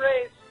a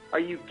race. Are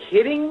you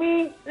kidding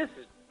me? This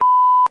is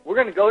We're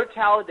going to go to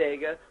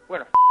Talladega, we're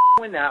going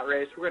to win that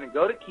race, we're going to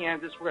go to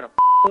Kansas, we're going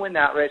to win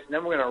that race, and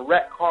then we're going to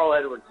wreck Carl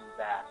Edwards'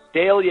 ass.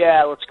 Dale,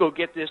 yeah, let's go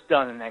get this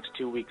done in the next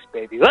 2 weeks,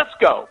 baby. Let's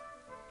go.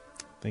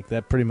 I think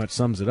that pretty much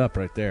sums it up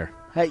right there.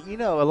 Hey,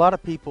 a lot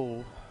of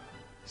people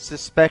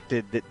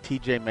suspected that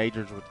TJ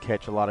Majors would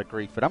catch a lot of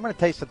grief. But I'm going to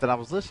tell you something. I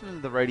was listening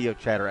to the radio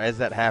chatter as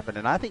that happened,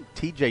 and I think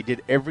TJ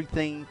did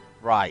everything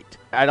right.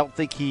 I don't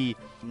think he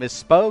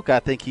misspoke. I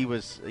think he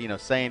was,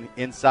 saying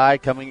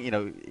inside, coming,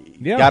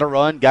 gotta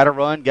run.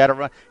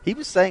 He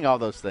was saying all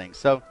those things.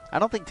 So I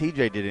don't think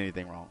TJ did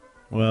anything wrong.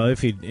 Well,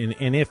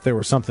 if there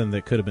was something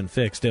that could have been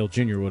fixed, Dale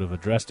Jr. would have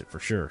addressed it for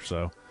sure.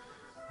 So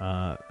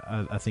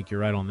I think you're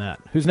right on that.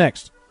 Who's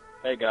next?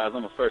 Hey, guys,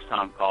 I'm a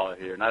first-time caller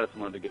here, and I just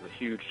wanted to give a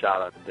huge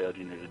shout-out to Dale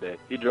Jr. today.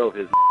 He drove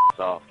his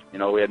off. We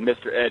had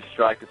Mr. Edge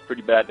strike us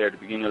pretty bad there at the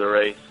beginning of the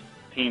race.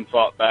 Team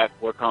fought back.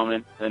 We're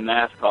coming. Then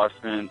NASCAR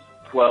spends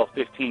 12,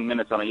 15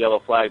 minutes on a yellow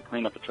flag to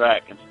clean up the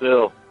track and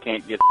still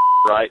can't get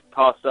right.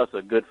 Cost us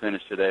a good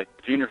finish today.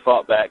 Junior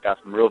fought back, got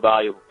some real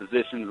valuable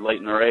positions late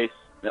in the race.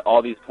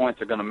 All these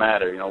points are going to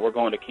matter. We're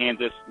going to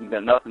Kansas. We've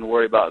got nothing to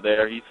worry about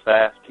there. He's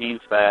fast.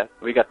 Team's fast.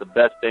 We got the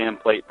best damn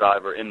plate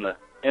driver in the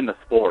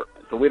sport.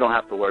 So we don't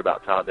have to worry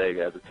about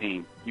Talladega as a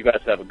team. You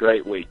guys have a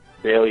great week.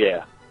 Dale,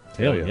 yeah.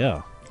 Dale,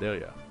 yeah. Dale,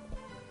 yeah.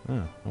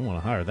 Oh, I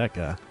want to hire that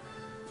guy.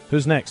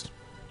 Who's next?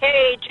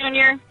 Hey,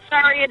 Junior.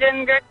 Sorry you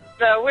didn't get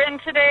the win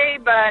today,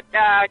 but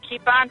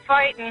keep on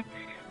fighting.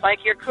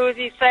 Like your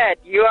koozie said,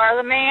 you are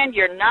the man,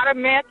 you're not a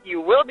myth,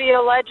 you will be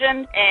a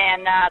legend,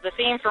 and the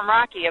theme from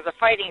Rocky is a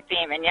fighting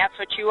theme, and that's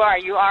what you are.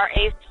 You are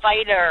a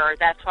fighter.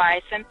 That's why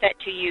I sent that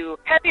to you.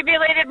 Happy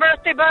belated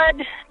birthday,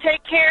 bud.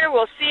 Take care.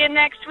 We'll see you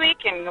next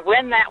week, and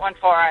win that one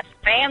for us.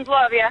 Fans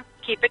love you.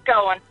 Keep it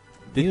going.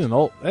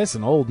 That's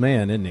an old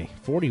man, isn't he?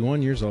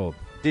 41 years old.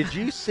 Did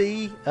you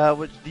see,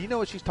 do you know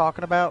what she's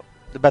talking about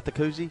the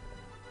koozie?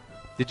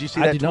 Did you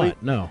see that tweet? I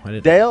did not. No, I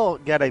didn't. Dale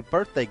got a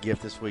birthday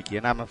gift this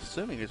weekend. I'm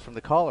assuming it's from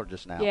the caller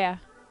just now. Yeah.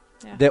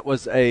 That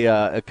was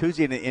a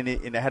koozie, and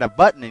it had a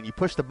button, and you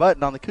push the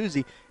button on the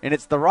koozie, and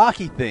it's the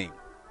Rocky theme.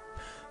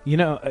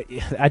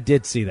 I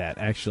did see that,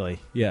 actually.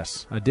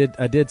 Yes, I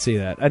did see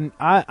that. And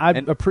I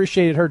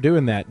appreciated her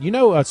doing that.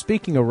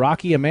 Speaking of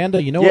Rocky,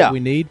 Amanda, what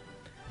we need?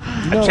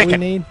 What we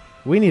need?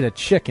 We need a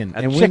chicken,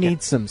 we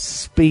need some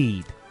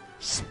speed.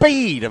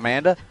 Speed,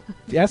 Amanda.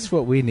 That's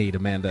what we need,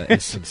 Amanda,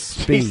 is some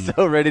speed. She's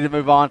so ready to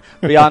move on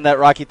beyond that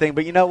Rocky thing.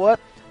 But you know what?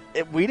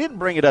 We didn't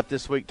bring it up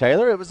this week,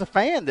 Taylor. It was a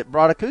fan that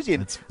brought a koozie.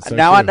 And so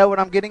now true. I know what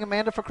I'm getting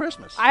Amanda for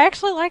Christmas. I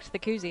actually liked the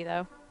koozie,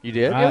 though. You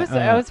did? It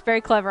was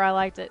very clever. I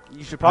liked it.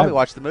 You should probably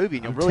watch the movie,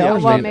 and you'll really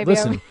understand.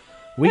 Listen,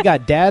 we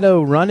got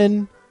Dado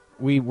running.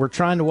 We were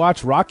trying to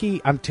watch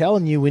Rocky. I'm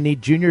telling you, we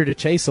need Junior to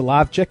chase a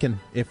live chicken.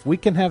 If we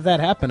can have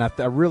that happen, I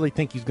really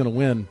think he's going to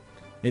win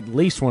at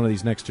least one of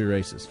these next two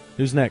races.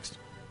 Who's next?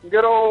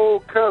 Good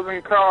old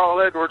cousin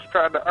Carl Edwards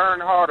tried to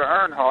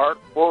Earnhardt.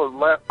 What was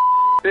left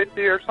 50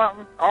 or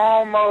something?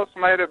 Almost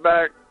made it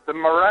back. The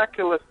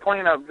miraculous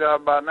cleanup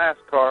job by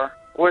NASCAR,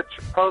 which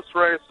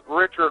post-race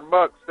Richard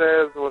Buck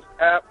says was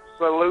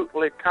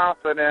absolutely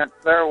confident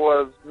there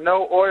was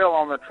no oil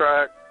on the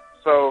track.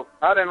 So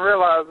I didn't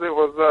realize it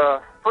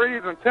was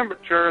freezing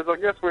temperatures. I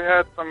guess we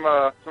had some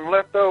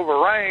leftover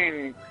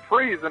rain,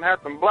 freezing, had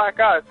some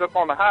black ice up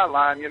on the high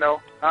line,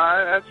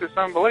 That's just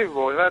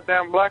unbelievable. That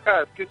damn black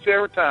ice gets you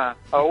every time.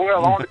 Oh,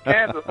 well, on to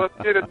Kansas. Let's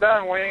get it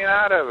done. We ain't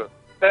out of it.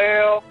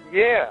 Hell,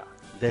 yeah.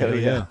 Hell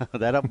yeah.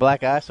 That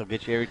black ice will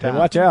get you every time. Hey,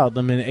 watch out.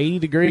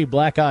 80-degree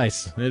black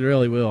ice. It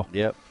really will.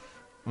 Yep.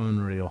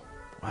 Unreal.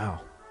 Wow.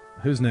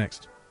 Who's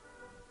next?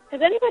 Has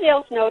anybody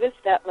else noticed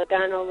that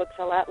Logano looks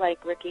a lot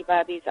like Ricky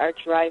Bobby's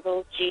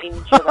arch-rival, Gene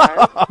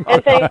Gerard?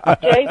 And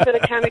thanks, Jay, for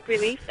the comic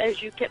relief,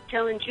 as you kept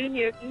telling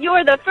Junior,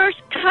 you're the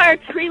first car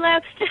 3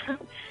 laps down.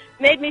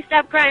 Made me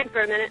stop crying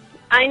for a minute.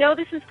 I know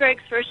this is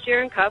Greg's first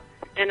year in Cup,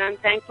 and I'm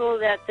thankful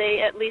that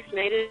they at least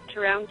made it to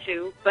round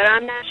 2, but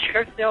I'm not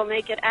sure if they'll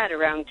make it at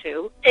round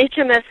 2.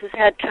 HMS has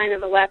had kind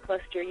of a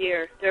lackluster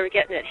year. They're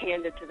getting it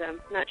handed to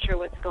them. Not sure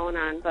what's going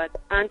on, but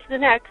on to the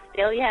next.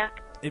 Dale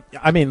Yak.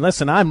 I mean,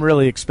 listen, I'm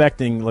really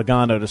expecting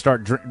Logano to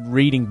start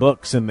reading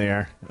books in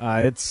there.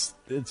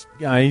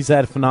 He's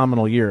had a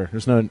phenomenal year.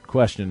 There's no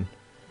question.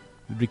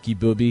 Ricky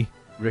Bobby.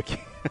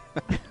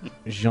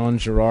 Jean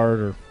Girard,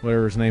 or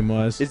whatever his name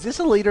was. Is this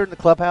a leader in the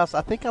clubhouse?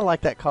 I think I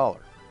like that caller.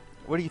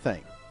 What do you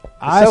think?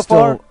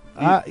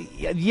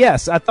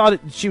 Yes, I thought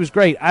she was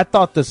great. I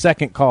thought the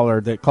second caller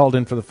that called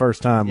in for the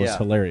first time was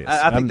hilarious.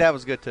 I think that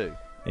was good, too.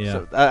 Yeah.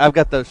 So, I've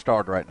got those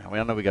starred right now.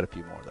 I know we got a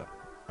few more, though.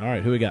 All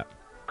right, who we got?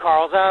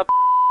 Carl's a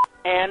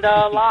and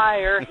a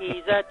liar.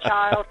 He's a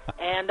child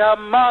and a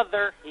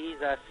mother. He's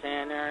a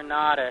sinner,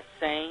 not a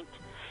saint.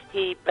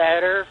 He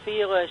better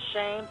feel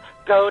ashamed.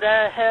 Go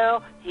to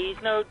hell.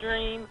 He's no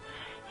dream.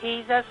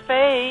 He's as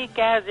fake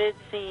as it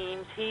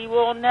seems. He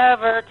will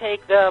never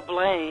take the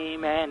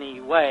blame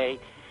anyway.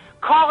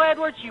 Carl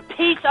Edwards, you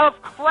piece of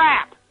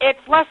crap. It's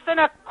less than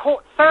a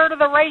third of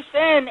the race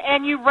in,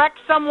 and you wreck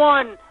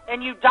someone,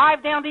 and you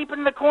dive down deep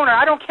into the corner.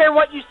 I don't care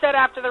what you said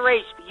after the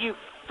race. You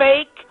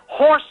fake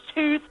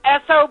horse-tooth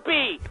SOB.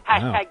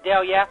 Hashtag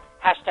Dale, yeah.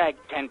 Hashtag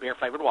 10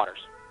 beer-flavored waters.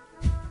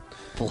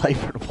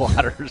 Flavored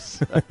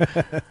waters.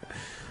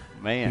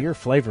 Man.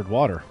 Beer-flavored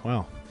water.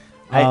 Wow.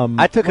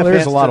 I took offense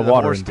there's a lot to of the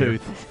water horse in beer.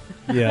 tooth.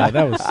 Yeah,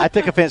 that was. I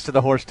took offense to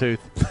the horse tooth.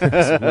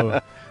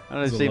 I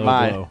don't see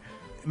mine.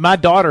 My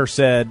daughter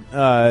said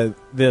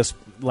this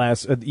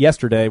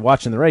yesterday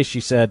watching the race.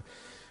 She said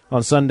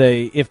on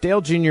Sunday, if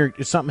Dale Jr.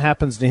 if something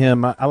happens to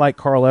him, I like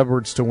Carl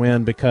Edwards to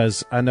win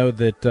because I know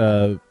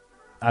that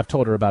I've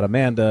told her about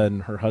Amanda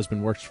and her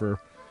husband works for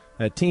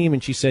that team,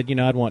 and she said,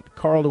 I'd want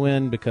Carl to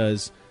win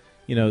because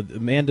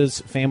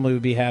Amanda's family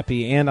would be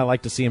happy, and I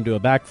like to see him do a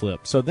backflip.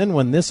 So then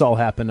when this all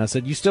happened, I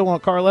said, you still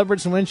want Carl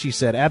Edwards to win? She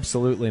said,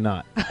 absolutely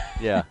not.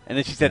 Yeah, and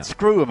then she said,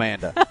 screw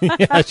Amanda.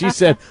 Yeah, she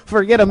said,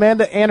 forget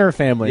Amanda and her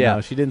family. Yeah.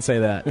 No, she didn't say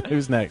that.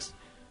 Who's next?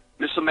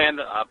 Miss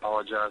Amanda, I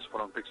apologize for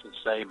what I'm fixing to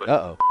say,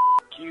 but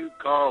you,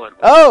 Carl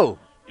Edwards. Oh!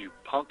 You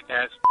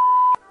punk-ass.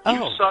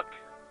 You suck.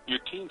 Your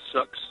team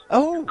sucks.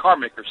 Oh! Your car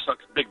maker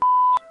sucks big.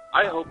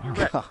 I hope you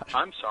wreck.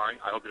 I'm sorry.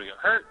 I hope you don't get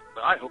hurt,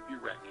 but I hope you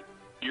wreck.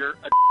 You're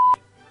a.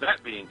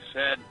 That being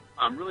said,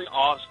 I'm really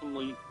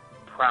awesomely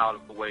proud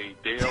of the way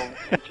Dale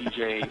and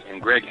TJ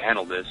and Greg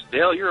handled this.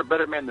 Dale, you're a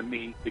better man than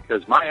me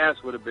because my ass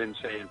would have been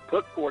saying,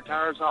 put 4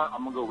 tires on,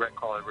 I'm going to go wreck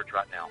Carl Edwards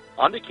right now.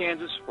 On to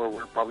Kansas, where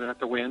we're probably going to have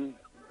to win.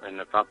 And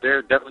if out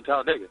there, definitely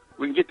Talladega.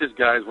 We can get this,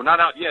 guys. We're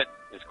not out yet.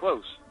 It's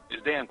close.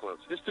 It's damn close.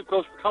 It's too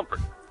close for comfort.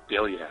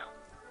 Dale, yeah.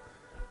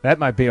 That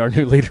might be our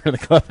new leader in the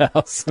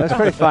clubhouse. That's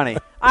pretty funny.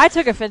 I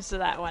took offense to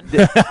that one.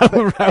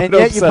 And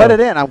yet you put it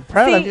in. I'm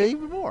proud of you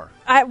even more.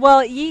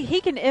 He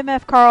can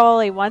MF Carl all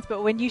he wants,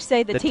 but when you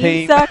say the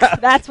team sucks,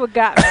 that's what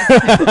got me.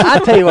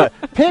 I tell you what,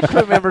 pit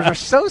crew members are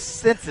so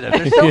sensitive.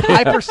 They're so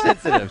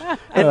hypersensitive.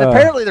 And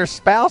apparently their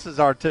spouses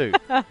are too.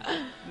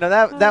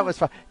 No, that was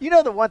fun.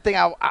 The one thing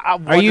I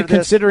are you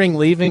considering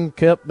leaving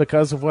Kip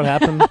because of what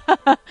happened?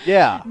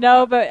 Yeah.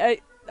 No,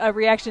 but a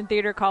reaction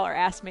theater caller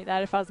asked me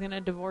that if I was going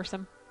to divorce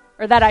him.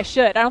 Or that I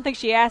should. I don't think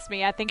she asked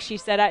me. I think she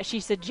said she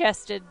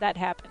suggested that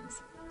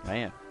happens.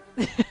 Man.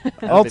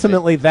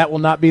 Ultimately, that will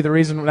not be the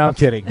reason. No, I'm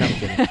kidding. No, I'm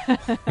kidding.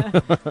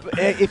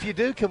 If you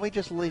do, can we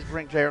just at least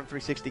bring JR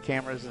 360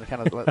 cameras and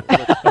kind of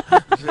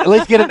at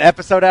least get an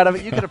episode out of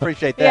it? You can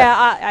appreciate that.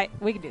 Yeah,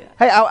 we can do that.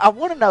 Hey, I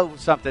want to know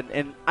something,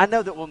 and I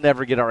know that we'll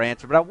never get our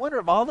answer, but I wonder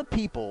if all the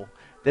people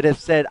that have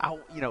said,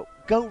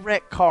 go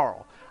wreck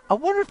Carl, I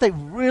wonder if they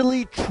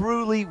really,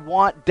 truly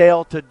want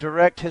Dale to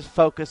direct his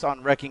focus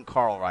on wrecking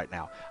Carl right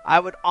now. I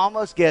would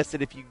almost guess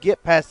that if you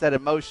get past that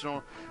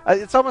emotional,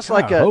 it's almost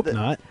like I hope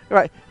not.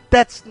 Right.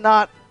 That's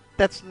not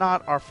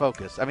our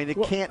focus. I mean,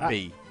 it can't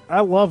be. I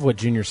love what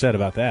Junior said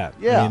about that.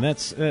 Yeah. I mean,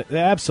 that's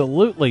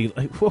absolutely.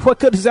 What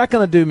good is that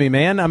going to do me,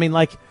 man? I mean,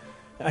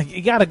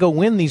 you got to go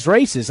win these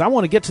races. I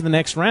want to get to the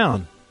next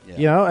round.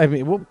 Yeah. I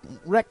mean, we'll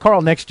wreck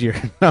Carl next year.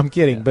 No, I'm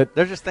kidding, but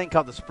there's this thing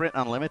called the Sprint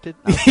Unlimited.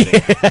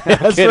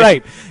 That's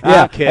right.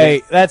 Yeah,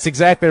 hey, that's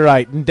exactly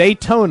right. In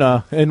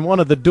Daytona, in one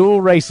of the dual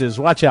races.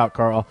 Watch out,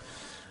 Carl.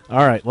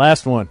 All right,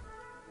 last one.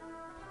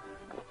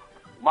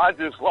 My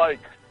dislike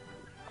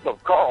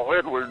of Carl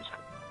Edwards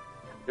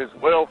is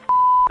well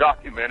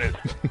documented,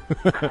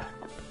 and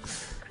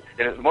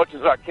as much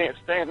as I can't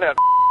stand that,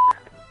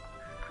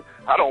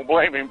 I don't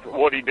blame him for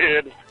what he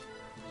did.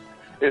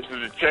 This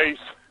is a chase.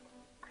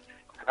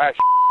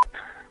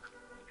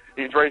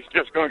 These races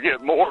just going to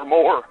get more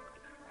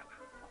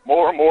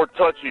and more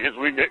touchy as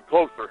we get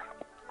closer.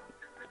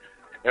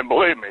 And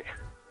believe me,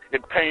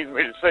 it pains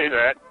me to say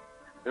that,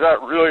 because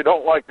I really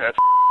don't like that.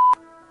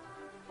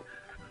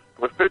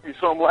 With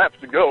 50-some laps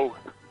to go,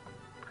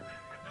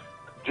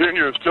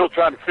 Junior is still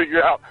trying to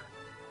figure out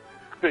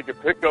if he can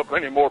pick up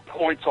any more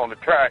points on the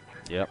track.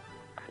 Yep.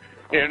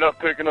 He ended up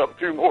picking up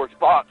 2 more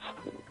spots,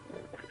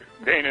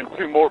 gaining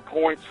 2 more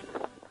points,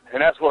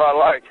 and that's what I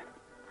like.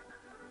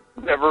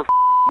 Never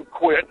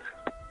quit,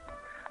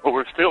 but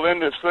we're still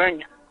in this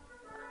thing.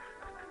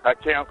 I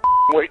can't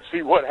wait to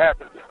see what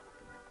happens.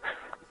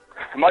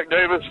 Mike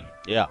Davis?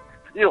 Yeah.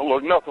 You don't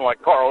look nothing like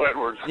Carl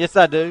Edwards. Yes,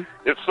 I do.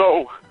 If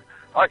so,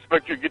 I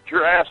expect you to get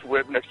your ass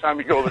whipped next time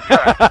you go to the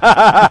track.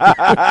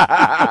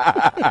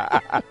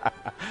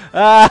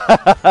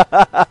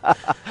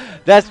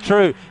 That's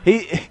true.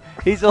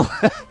 He's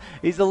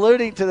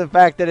alluding to the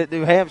fact that at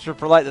New Hampshire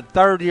for like the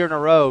third year in a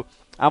row,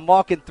 I'm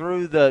walking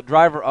through the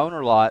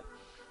driver-owner lot,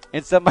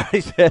 and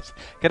somebody says,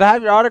 "Can I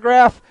have your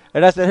autograph?"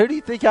 And I said, "Who do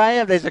you think I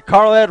am?" They said,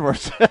 "Carl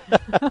Edwards."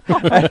 Oh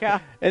my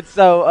God. And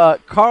so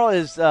Carl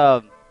is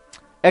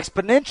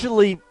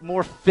exponentially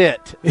more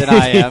fit than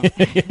I am.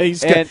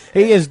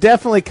 He is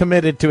definitely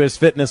committed to his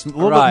fitness a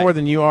little bit more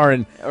than you are,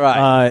 and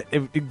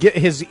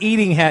his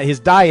his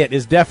diet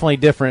is definitely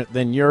different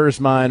than yours,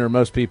 mine, or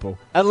most people.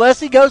 Unless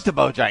he goes to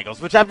Bojangles,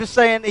 which I'm just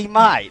saying he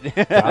might.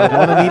 I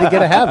want to need to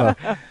get a have a.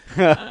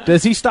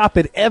 Does he stop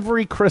at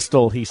every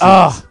crystal he sees?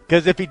 Oh,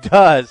 because if he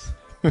does,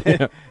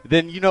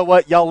 then you know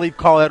what? Y'all leave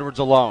Carl Edwards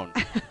alone.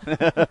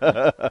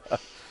 That's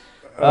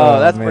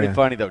pretty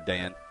funny though,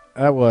 Dan.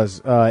 That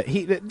was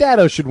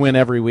Dado should win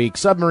every week.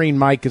 Submarine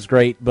Mike is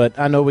great, but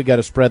I know we got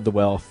to spread the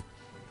wealth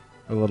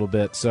a little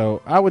bit.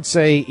 So I would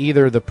say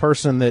either the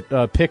person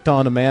that picked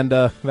on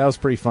Amanda, that was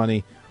pretty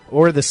funny,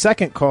 or the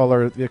second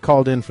caller that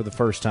called in for the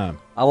first time.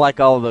 I like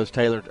all of those,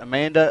 Taylor.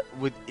 Amanda,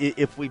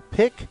 if we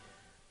pick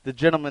the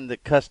gentleman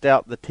that cussed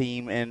out the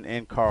team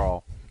and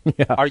Carl,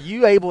 are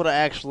you able to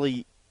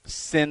actually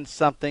send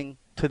something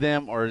to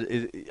them, or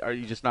are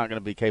you just not going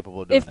to be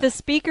capable of doing If the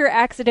speaker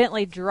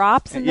accidentally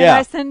drops and then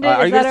I send it,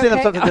 are you going to send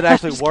them something that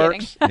actually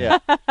works? Yeah.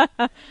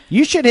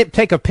 You should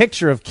take a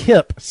picture of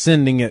Kip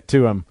sending it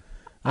to him.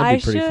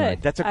 That'd be pretty funny.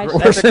 That's a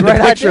send great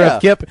a picture idea.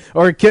 of Kip,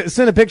 or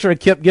send a picture of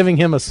Kip giving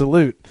him a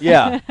salute.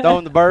 Yeah,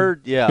 throwing the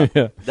bird. Yeah,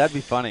 that'd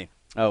be funny.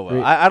 Oh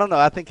well, I don't know.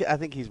 I think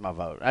he's my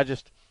vote.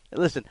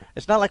 Listen.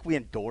 It's not like we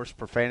endorse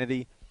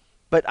profanity,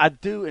 but I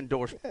do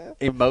endorse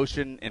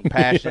emotion and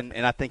passion,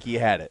 and I think he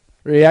had it.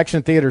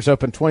 Reaction Theater's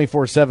open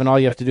 24/7. All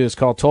you have to do is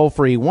call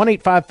toll-free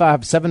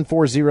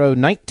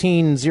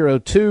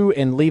 1-855-740-1902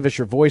 and leave us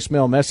your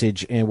voicemail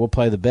message, and we'll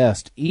play the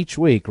best each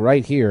week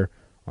right here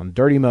on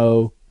Dirty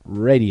Mo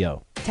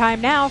Radio. Time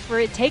now for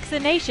It Takes a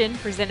Nation,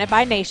 presented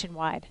by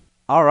Nationwide.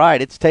 All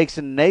right, it takes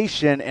a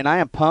nation, and I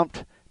am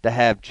pumped to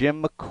have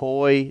Jim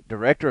McCoy,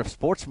 Director of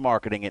Sports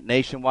Marketing at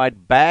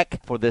Nationwide,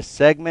 back for this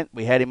segment.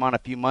 We had him on a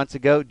few months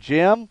ago.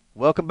 Jim,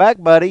 welcome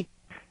back, buddy.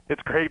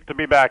 It's great to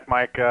be back,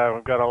 Mike.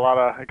 We've got a lot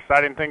of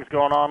exciting things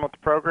going on with the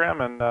program,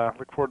 and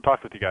look forward to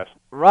talking with you guys.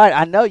 Right.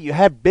 I know you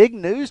had big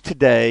news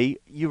today.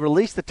 You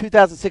released the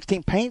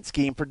 2016 paint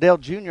scheme for Dale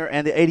Jr.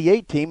 and the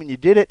 88 team, and you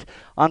did it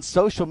on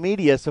social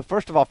media. So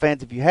first of all,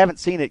 fans, if you haven't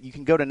seen it, you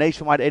can go to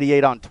Nationwide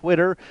 88 on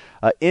Twitter,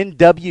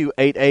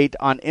 NW88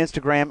 on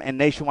Instagram, and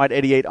Nationwide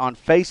 88 on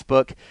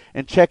Facebook,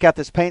 and check out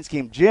this paint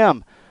scheme.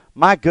 Jim,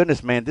 my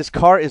goodness, man, this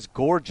car is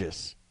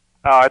gorgeous.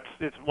 Oh,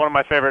 it's one of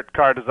my favorite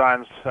car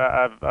designs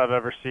I've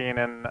ever seen,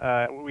 and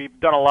we've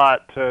done a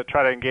lot to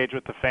try to engage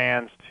with the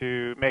fans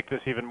to make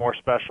this even more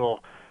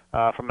special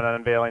from an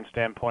unveiling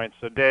standpoint.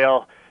 So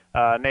Dale,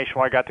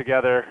 Nationwide got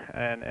together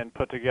and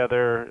put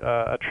together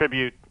a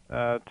tribute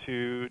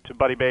to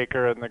Buddy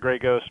Baker and the Grey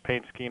Ghost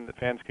paint scheme that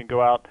fans can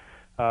go out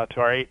to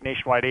our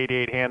Nationwide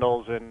 88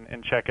 handles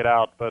and check it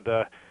out. But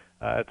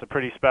it's a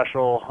pretty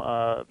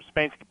special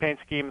paint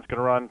scheme. It's going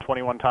to run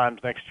 21 times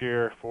next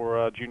year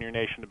for Junior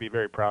Nation to be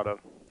very proud of.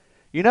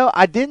 You know,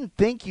 I didn't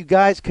think you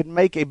guys could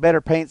make a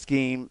better paint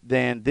scheme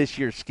than this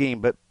year's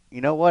scheme, but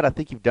you know what? I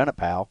think you've done it,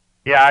 pal.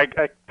 Yeah,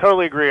 I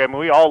totally agree. I mean,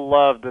 we all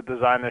loved the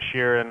design this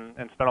year and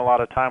spent a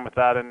lot of time with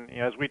that. And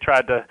as we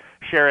tried to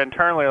share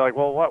internally, like,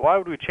 well, why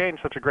would we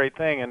change such a great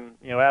thing? And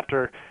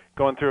after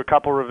going through a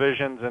couple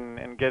revisions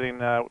and getting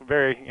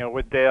very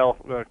with Dale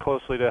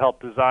closely to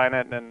help design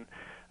it and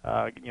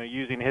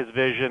using his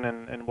vision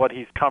and what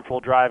he's comfortable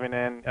driving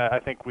in, I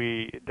think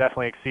we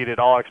definitely exceeded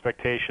all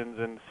expectations.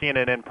 And seeing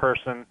it in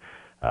person,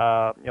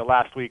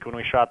 last week when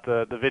we shot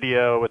the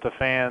video with the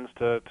fans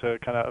to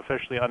kind of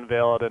officially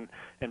unveil it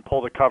and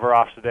pull the cover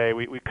off today,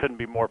 we couldn't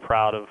be more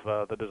proud of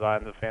the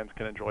design that fans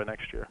can enjoy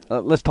next year.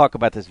 Let's talk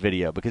about this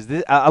video, because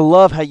I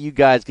love how you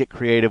guys get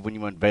creative when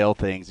you unveil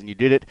things, and you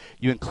did it.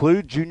 You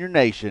include Junior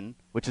Nation,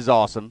 which is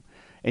awesome.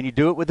 And you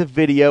do it with a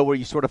video where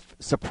you sort of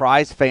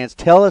surprise fans.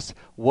 Tell us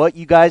what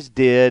you guys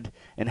did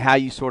and how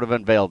you sort of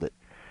unveiled it.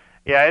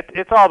 Yeah,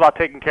 it's all about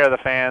taking care of the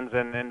fans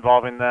and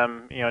involving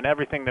them, in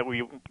everything that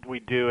we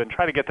do, and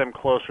try to get them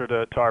closer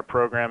to our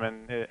program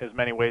in as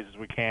many ways as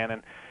we can.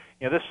 And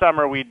this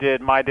summer we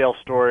did My Dale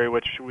Story,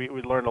 which we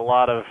learned a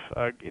lot of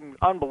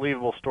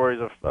unbelievable stories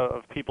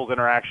of people's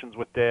interactions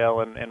with Dale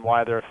and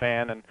why they're a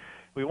fan. And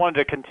we wanted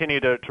to continue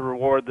to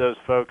reward those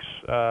folks,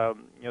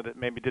 that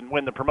maybe didn't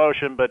win the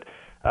promotion, but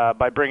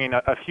by bringing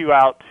a few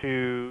out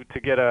to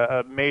get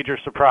a major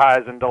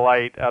surprise and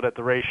delight out at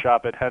the race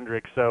shop at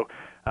Hendricks. So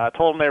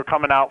told them they were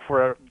coming out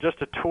for just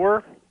a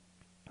tour,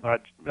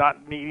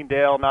 not meeting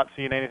Dale, not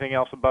seeing anything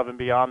else above and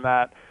beyond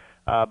that.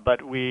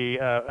 But we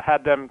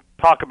had them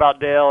talk about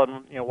Dale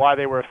and why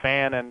they were a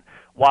fan, and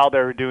while they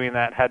were doing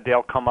that, had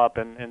Dale come up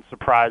and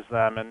surprise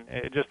them. And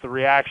just the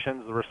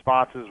reactions, the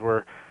responses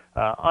were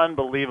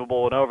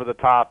unbelievable and over the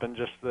top, and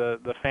just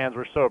the fans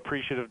were so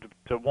appreciative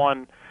to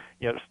one,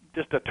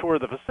 just a tour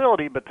of the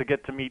facility, but to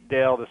get to meet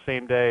Dale the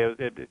same day,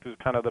 it was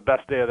kind of the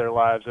best day of their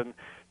lives. And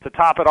to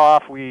top it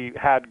off, we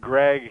had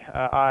Greg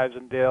Ives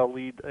and Dale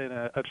lead in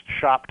a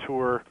shop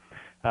tour,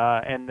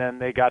 and then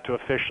they got to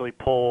officially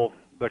pull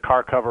the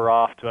car cover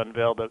off to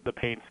unveil the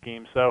paint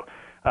scheme. So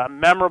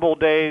memorable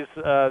days,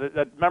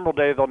 that memorable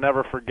day they'll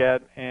never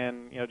forget,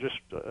 and just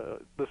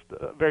this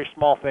very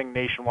small thing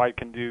Nationwide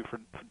can do for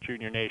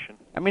Junior Nation.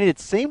 I mean, it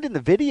seemed in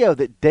the video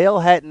that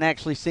Dale hadn't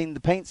actually seen the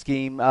paint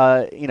scheme,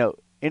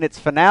 in its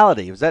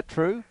finality. Was that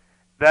true?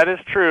 That is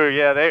true.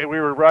 Yeah, we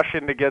were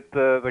rushing to get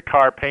the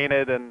car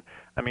painted, and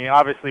I mean,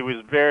 obviously,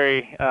 was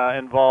very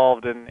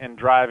involved in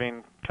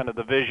driving kind of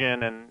the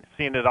vision and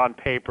seeing it on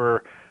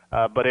paper.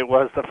 But it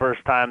was the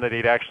first time that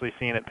he'd actually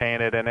seen it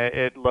painted, and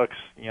it looks,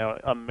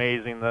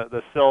 amazing.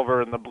 The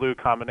silver and the blue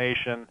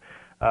combination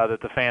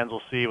that the fans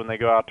will see when they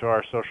go out to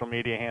our social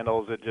media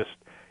handles,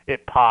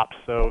 it pops.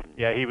 So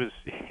yeah, he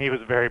was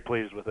very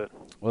pleased with it.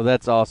 Well,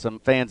 that's awesome.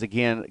 Fans,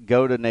 again,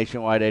 go to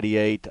Nationwide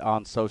 88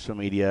 on social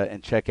media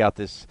and check out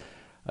this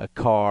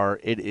car.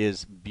 It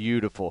is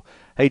beautiful.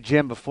 Hey,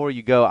 Jim, before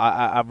you go,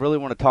 I really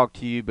want to talk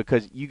to you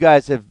because you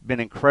guys have been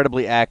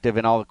incredibly active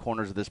in all the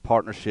corners of this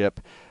partnership.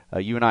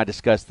 You and I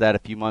discussed that a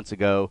few months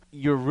ago.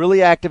 You're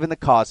really active in the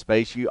cause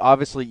space. You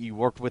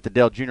worked with the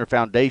Dale Jr.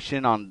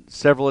 Foundation on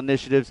several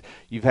initiatives.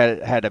 You've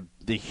had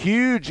the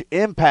huge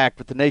impact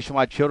with the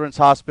Nationwide Children's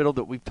Hospital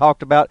that we've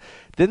talked about.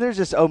 Then there's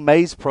this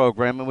Omaze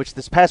program, in which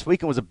this past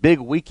weekend was a big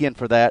weekend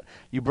for that.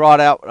 You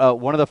brought out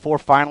one of the 4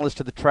 finalists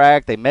to the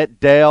track. They met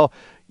Dale.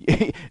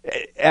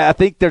 I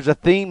think there's a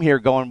theme here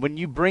going. When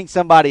you bring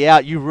somebody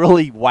out, you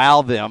really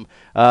wow them,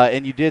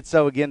 and you did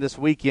so again this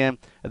weekend.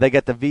 They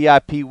got the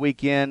VIP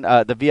weekend,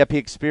 the VIP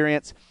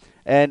experience,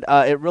 and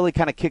it really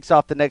kind of kicks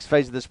off the next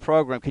phase of this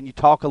program. Can you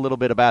talk a little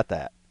bit about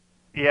that?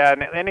 Yeah,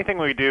 and anything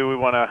we do, we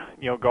want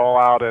to go all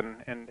out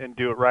and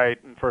do it right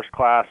in first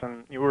class.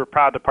 And we were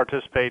proud to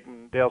participate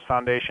in Dale's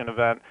Foundation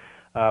event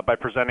by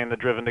presenting the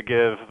Driven to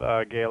Give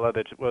gala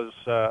that was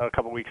a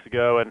couple weeks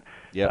ago. And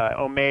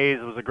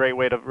Omaze was a great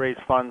way to raise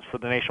funds for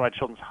the Nationwide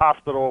Children's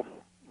Hospital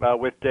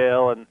with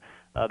Dale and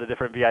the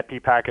different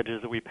VIP packages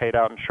that we paid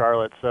out in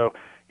Charlotte. So,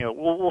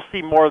 we'll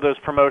see more of those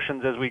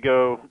promotions as we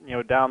go,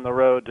 down the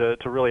road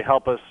to really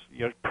help us,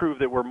 prove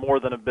that we're more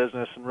than a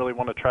business and really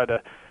want to try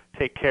to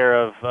take care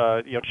of,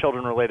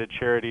 children-related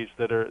charities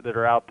that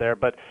are out there.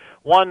 But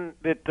one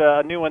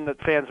a new one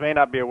that fans may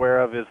not be aware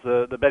of is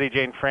the Betty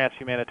Jane France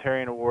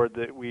Humanitarian Award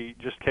that we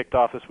just kicked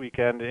off this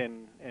weekend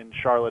in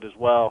Charlotte as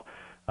well.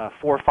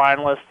 4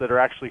 finalists that are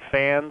actually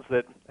fans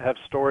that have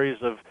stories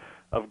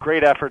of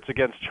great efforts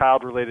against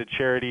child-related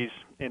charities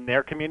in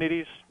their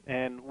communities,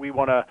 and we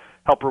want to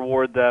help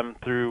reward them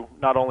through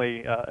not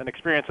only an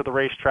experience at the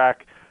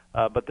racetrack,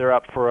 but they're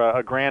up for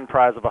a grand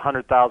prize of a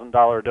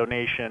 $100,000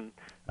 donation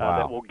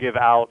that we'll give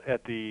out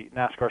at the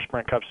NASCAR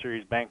Sprint Cup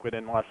Series banquet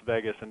in Las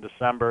Vegas in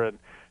December. And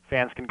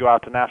fans can go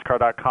out to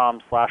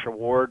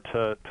NASCAR.com/award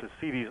to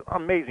see these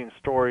amazing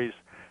stories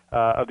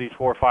of these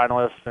 4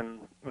 finalists and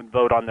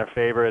vote on their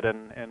favorite,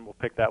 and we'll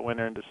pick that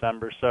winner in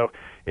December. So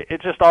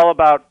it's just all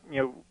about,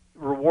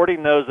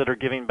 rewarding those that are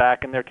giving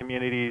back in their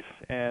communities,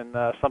 and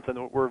something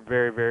that we're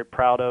very, very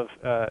proud of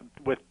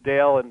with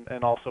Dale,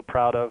 and also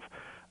proud of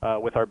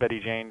with our Betty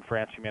Jane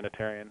France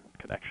Humanitarian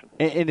Connection.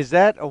 And is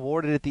that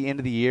awarded at the end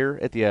of the year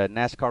at the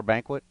NASCAR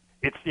banquet?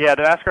 It's the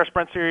NASCAR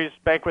Sprint Series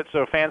banquet,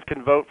 so fans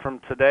can vote from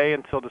today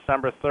until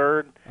December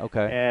 3rd.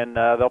 Okay. And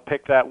they'll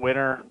pick that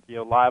winner,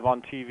 live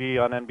on TV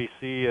on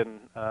NBC,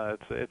 and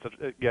it's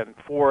again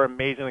 4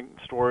 amazing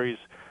stories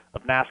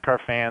of NASCAR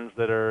fans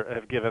that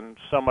have given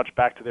so much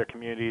back to their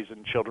communities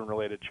and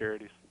children-related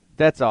charities.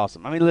 That's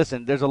awesome. I mean,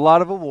 listen, there's a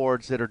lot of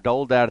awards that are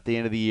doled out at the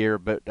end of the year,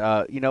 but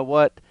you know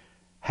what?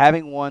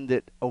 Having one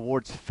that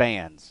awards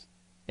fans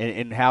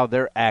and how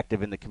they're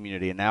active in the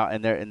community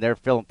and their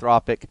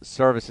philanthropic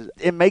services,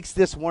 it makes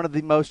this one of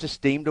the most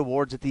esteemed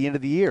awards at the end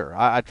of the year.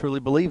 I truly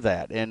believe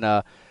that,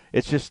 and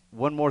it's just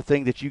one more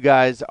thing that you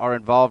guys are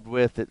involved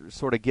with that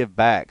sort of give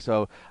back.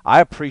 So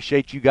I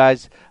appreciate you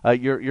guys,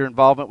 your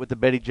involvement with the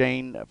Betty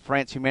Jane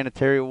France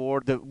Humanitarian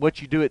Award,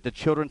 what you do at the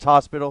Children's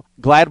Hospital.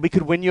 Glad we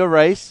could win you a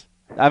race.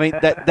 I mean,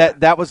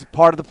 that was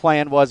part of the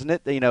plan, wasn't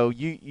it?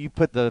 You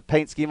put the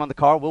paint scheme on the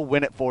car. We'll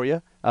win it for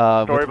you.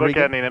 Storybook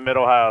ending in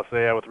Mid-Ohio. So,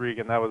 yeah, with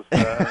Regan. That was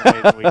an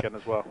amazing weekend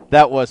as well.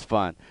 That was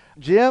fun.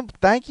 Jim,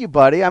 thank you,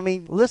 buddy. I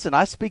mean, listen,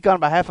 I speak on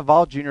behalf of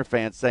all Junior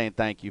fans saying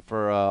thank you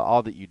for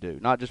all that you do,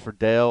 not just for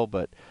Dale,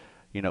 but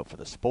for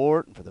the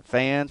sport, and for the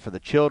fans, for the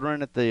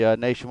children at the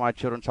Nationwide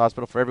Children's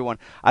Hospital, for everyone.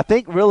 I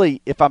think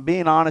really, if I'm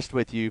being honest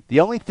with you, the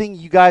only thing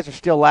you guys are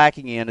still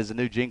lacking in is a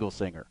new jingle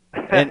singer.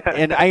 And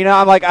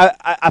I'm like,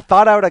 I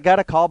thought I would have got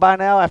a call by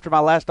now after my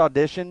last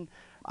audition.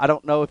 I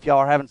don't know if y'all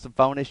are having some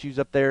phone issues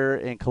up there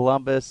in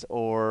Columbus,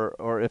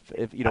 or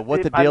if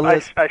what the deal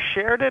is. I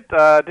shared it.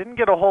 Didn't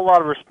get a whole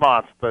lot of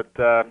response, but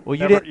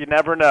you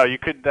never know. You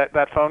could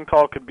that phone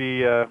call could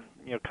be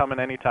coming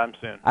anytime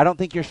soon. I don't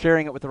think you're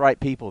sharing it with the right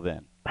people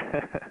then.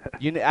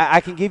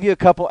 I can give you a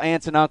couple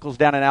aunts and uncles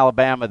down in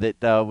Alabama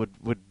that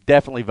would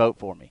definitely vote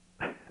for me.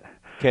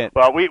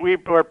 Well, we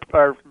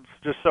are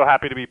just so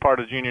happy to be part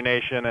of Junior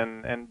Nation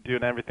and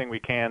doing everything we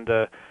can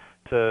to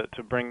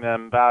bring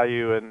them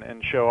value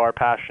and show our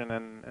passion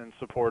and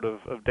support of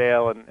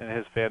Dale and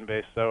his fan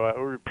base. So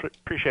we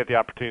appreciate the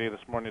opportunity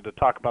this morning to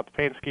talk about the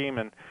paint scheme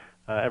and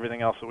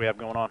everything else that we have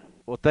going on.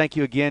 Well, thank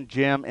you again,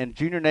 Jim. And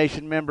Junior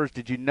Nation members,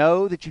 did you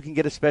know that you can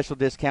get a special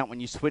discount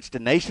when you switch to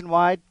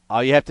Nationwide?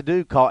 All you have to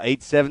do, call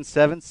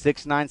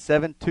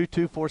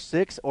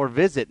 877-697-2246 or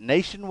visit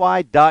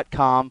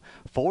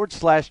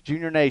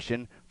nationwide.com/Junior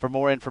Nation for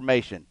more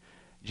information.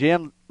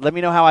 Jim, let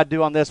me know how I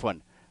do on this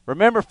one.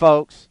 Remember,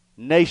 folks,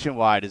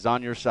 Nationwide is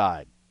on your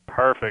side.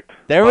 Perfect.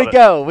 There we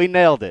go. We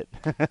nailed it.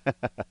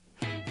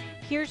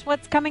 Here's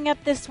what's coming up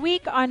this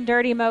week on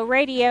Dirty Mo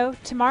Radio.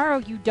 Tomorrow,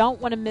 you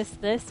don't want to miss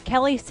this.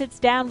 Kelly sits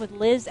down with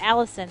Liz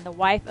Allison, the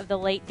wife of the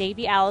late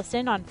Davey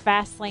Allison, on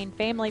Fast Lane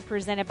Family,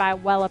 presented by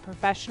Wella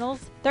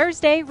Professionals.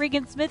 Thursday,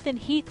 Regan Smith and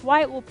Heath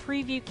White will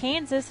preview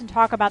Kansas and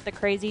talk about the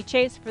crazy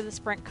chase for the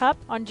Sprint Cup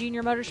on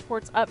Junior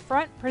Motorsports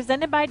Upfront,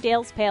 presented by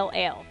Dale's Pale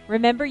Ale.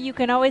 Remember, you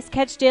can always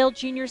catch Dale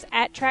Jr.'s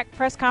at-track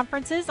press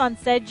conferences on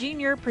Said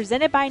Jr.,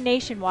 presented by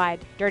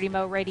Nationwide. Dirty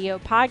Mo Radio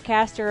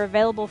podcasts are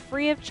available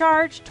free of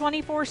charge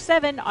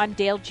 24/7 on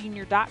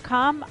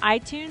DaleJr.com,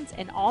 iTunes,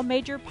 and all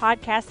major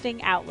podcasting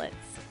outlets.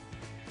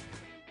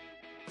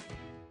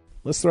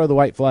 Let's throw the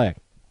white flag.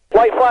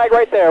 White flag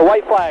right there,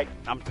 white flag.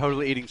 I'm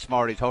totally eating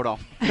Smarties. Hold on.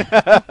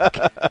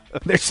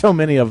 There's so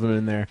many of them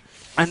in there.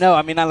 I know.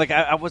 I mean,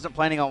 I wasn't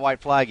planning on white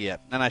flag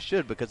yet, and I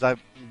should because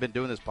I've been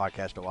doing this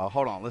podcast a while.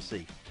 Hold on. Let's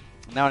see.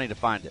 Now I need to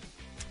find it.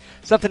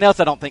 Something else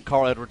I don't think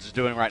Carl Edwards is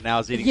doing right now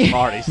is eating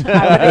Smarties.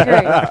 I would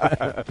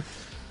agree.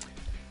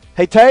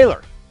 Hey,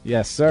 Taylor.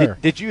 Yes, sir.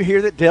 Did you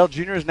hear that Dale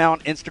Jr. is now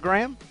on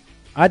Instagram?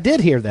 I did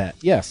hear that,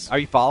 yes. Are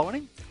you following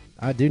him?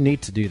 I do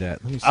need to do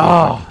that. Let me see.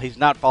 Oh, he's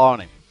not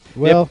following him.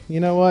 Well, you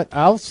know what?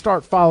 I'll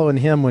start following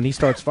him when he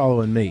starts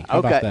following me. How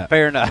about that?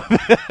 Fair enough.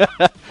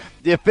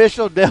 The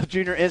official Dale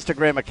Jr.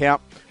 Instagram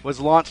account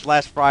was launched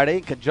last Friday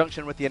in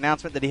conjunction with the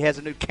announcement that he has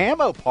a new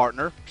camo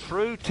partner,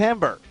 True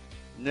Timber.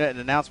 An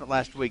announcement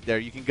last week there.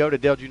 You can go to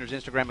Dale Jr.'s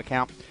Instagram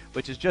account,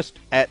 which is just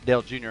at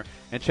Dale Jr.,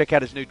 and check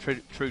out his new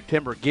True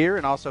Timber gear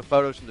and also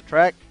photos from the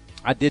track.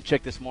 I did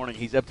check this morning.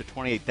 He's up to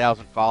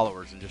 28,000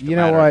 followers in just a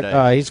matter of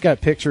days. He's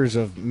got pictures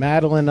of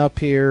Madeline up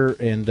here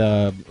and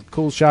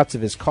cool shots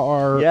of his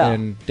car. Yeah.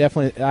 And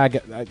definitely,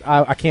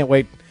 I can't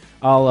wait.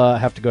 I'll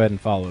have to go ahead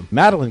and follow him.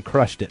 Madeline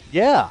crushed it.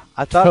 Yeah,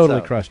 I thought totally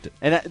so. crushed it.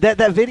 And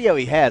that video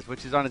he has,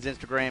 which is on his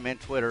Instagram and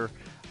Twitter,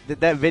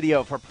 that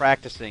video of her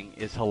practicing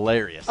is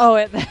hilarious. Oh,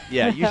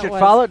 yeah, you should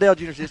follow Dale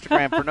Jr.'s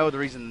Instagram for no other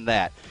reason than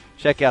that.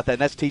 Check out that.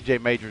 And that's T.J.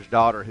 Major's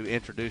daughter who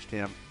introduced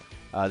him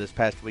this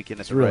past weekend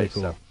at the really race.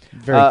 Cool. So,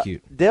 very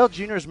cute. Dale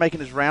Jr. is making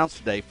his rounds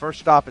today. First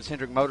stop is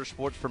Hendrick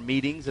Motorsports for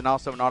meetings and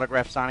also an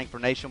autograph signing for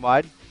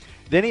Nationwide.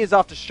 Then he is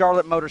off to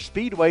Charlotte Motor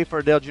Speedway for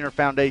a Dale Jr.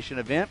 Foundation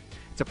event.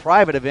 It's a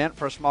private event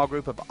for a small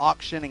group of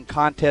auction and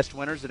contest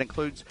winners that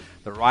includes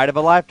the ride of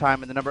a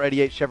lifetime in the number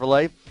 88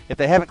 Chevrolet. If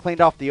they haven't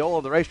cleaned off the oil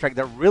of the racetrack,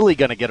 they're really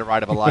going to get a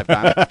ride of a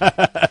lifetime.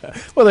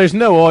 Well, there's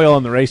no oil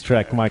on the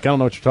racetrack, Mike. I don't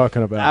know what you're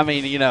talking about. I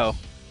mean,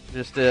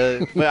 just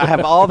I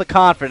have all the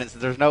confidence that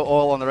there's no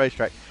oil on the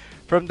racetrack.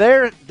 From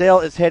there, Dale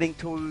is heading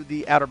to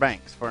the Outer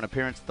Banks for an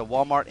appearance at the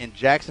Walmart in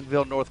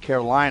Jacksonville, North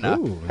Carolina.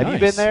 Ooh, have nice. you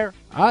been there?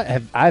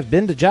 I've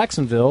been to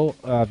Jacksonville.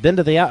 I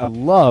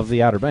love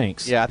the Outer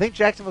Banks. Yeah, I think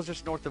Jacksonville's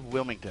just north of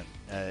Wilmington.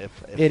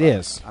 It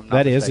is. I'm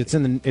not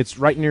mistaken. It's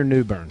right near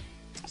New Bern.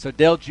 So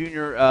Dale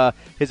Jr.,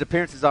 his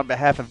appearance is on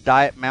behalf of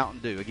Diet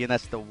Mountain Dew. Again,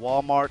 that's the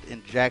Walmart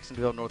in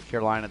Jacksonville, North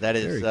Carolina. That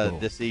is cool.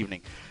 This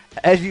evening.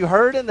 As you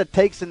heard in the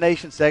Takes the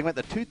Nation segment,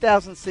 the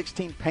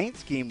 2016 paint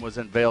scheme was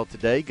unveiled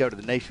today. Go to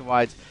the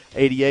Nationwide's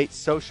 88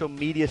 social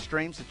media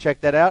streams to check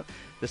that out.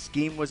 The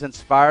scheme was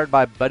inspired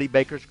by Buddy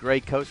Baker's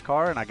gray Coast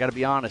car, and I got to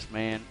be honest,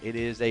 man, it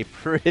is a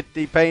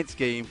pretty paint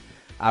scheme.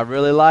 I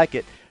really like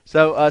it.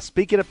 So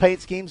speaking of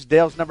paint schemes,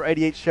 Dale's number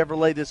 88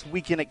 Chevrolet this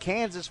weekend at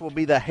Kansas will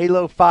be the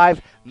Halo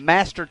 5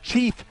 Master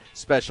Chief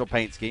special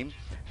paint scheme.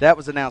 That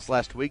was announced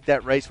last week.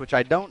 That race, which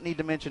I don't need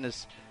to mention,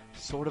 is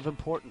sort of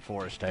important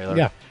for us, Taylor.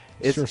 Yeah.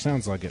 It sure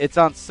sounds like it. It's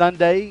on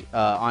Sunday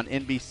on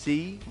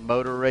NBC,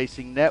 Motor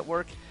Racing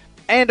Network,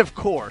 and, of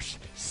course,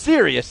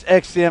 Sirius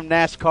XM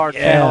NASCAR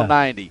Channel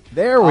 90.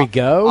 There we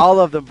go. All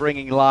of them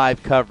bringing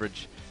live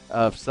coverage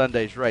of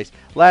Sunday's race.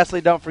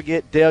 Lastly, don't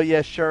forget Dale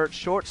Yes shirts,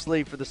 short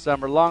sleeve for the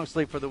summer, long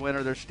sleeve for the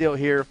winter. They're still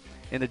here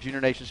in the Junior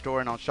Nation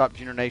store and on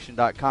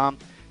shopjuniornation.com.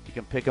 You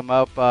can pick them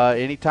up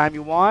anytime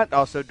you want.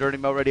 Also, Dirty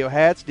Mo Radio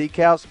hats,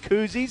 decals,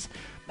 koozies.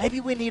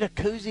 Maybe we need a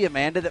koozie,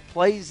 Amanda, that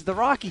plays the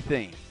Rocky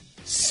theme.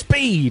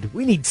 Speed.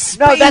 We need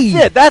speed. No, that's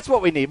it. That's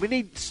what we need. We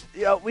need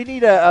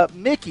a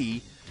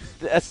Mickey,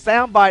 a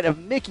soundbite of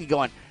Mickey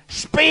going,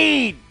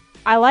 speed.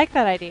 I like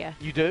that idea.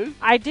 You do?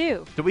 I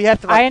do. Do we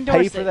have to I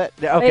endorse pay for it.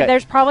 that? Okay.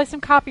 There's probably some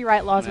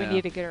copyright laws we Yeah.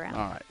 need to get around.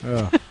 All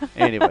right.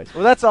 Anyways,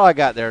 well, that's all I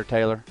got there,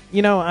 Taylor.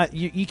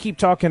 You keep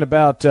talking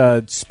about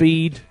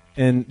speed,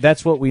 and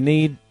that's what we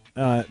need.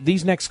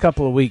 These next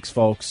couple of weeks,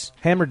 folks,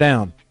 hammer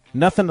down.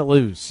 Nothing to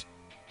lose.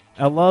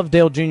 I love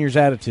Dale Jr.'s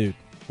attitude.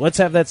 Let's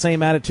have that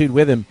same attitude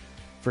with him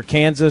for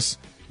Kansas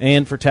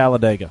and for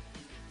Talladega.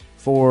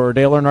 for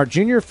Dale Earnhardt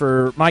Jr.,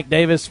 for Mike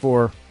Davis,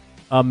 for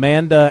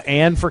Amanda,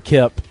 and for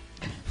Kip.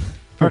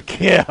 For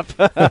Kip.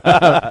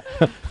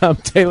 I'm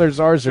Taylor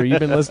Zarzer. You've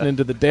been listening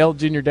to the Dale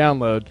Jr.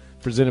 Download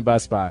presented by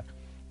Spy.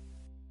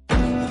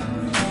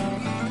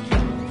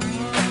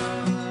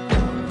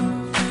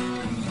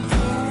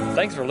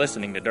 Thanks for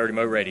listening to Dirty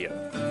Mo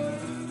Radio.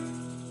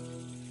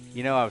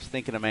 You know, I was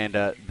thinking,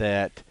 Amanda,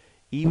 that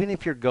even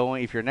if you're a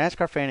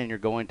NASCAR fan and you're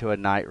going to a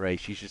night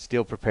race, you should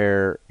still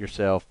prepare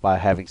yourself by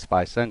having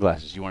Spy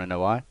sunglasses. You want to know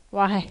why?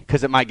 Why?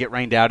 Because it might get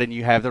rained out and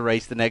you have the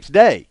race the next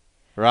day,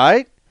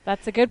 right?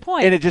 That's a good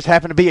point. And it just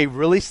happened to be a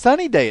really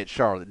sunny day at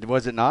Charlotte,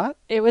 was it not?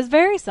 It was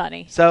very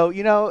sunny. So,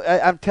 you know,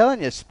 I'm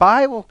telling you,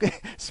 Spy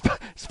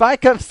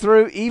comes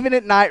through even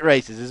at night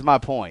races is my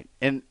point.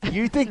 And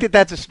you think that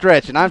that's a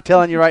stretch, and I'm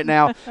telling you right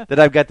now that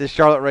I've got this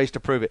Charlotte race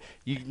to prove it.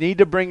 You need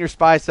to bring your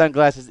Spy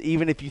sunglasses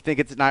even if you think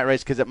it's a night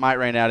race because it might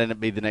rain out and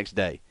it'll be the next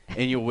day,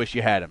 and you'll wish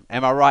you had them.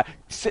 Am I right?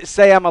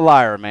 Say I'm a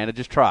liar, Amanda.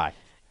 Just try.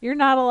 You're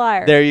not a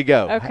liar. There you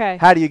go. Okay.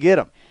 How do you get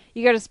them?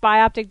 You go to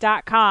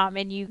spyoptic.com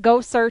and you go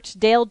search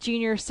Dale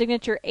Jr.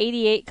 Signature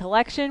 88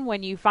 Collection.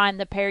 When you find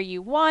the pair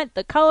you want,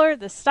 the color,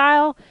 the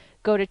style,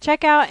 go to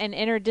checkout and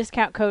enter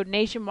discount code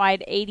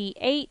Nationwide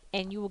 88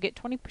 and you will get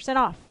 20%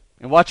 off.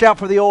 And watch out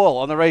for the oil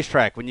on the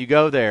racetrack when you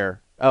go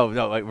there. Oh,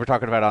 no, wait, we're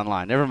talking about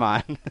online. Never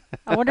mind.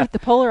 I wonder if the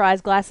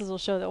polarized glasses will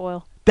show the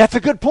oil. That's a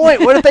good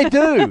point. What if they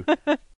do?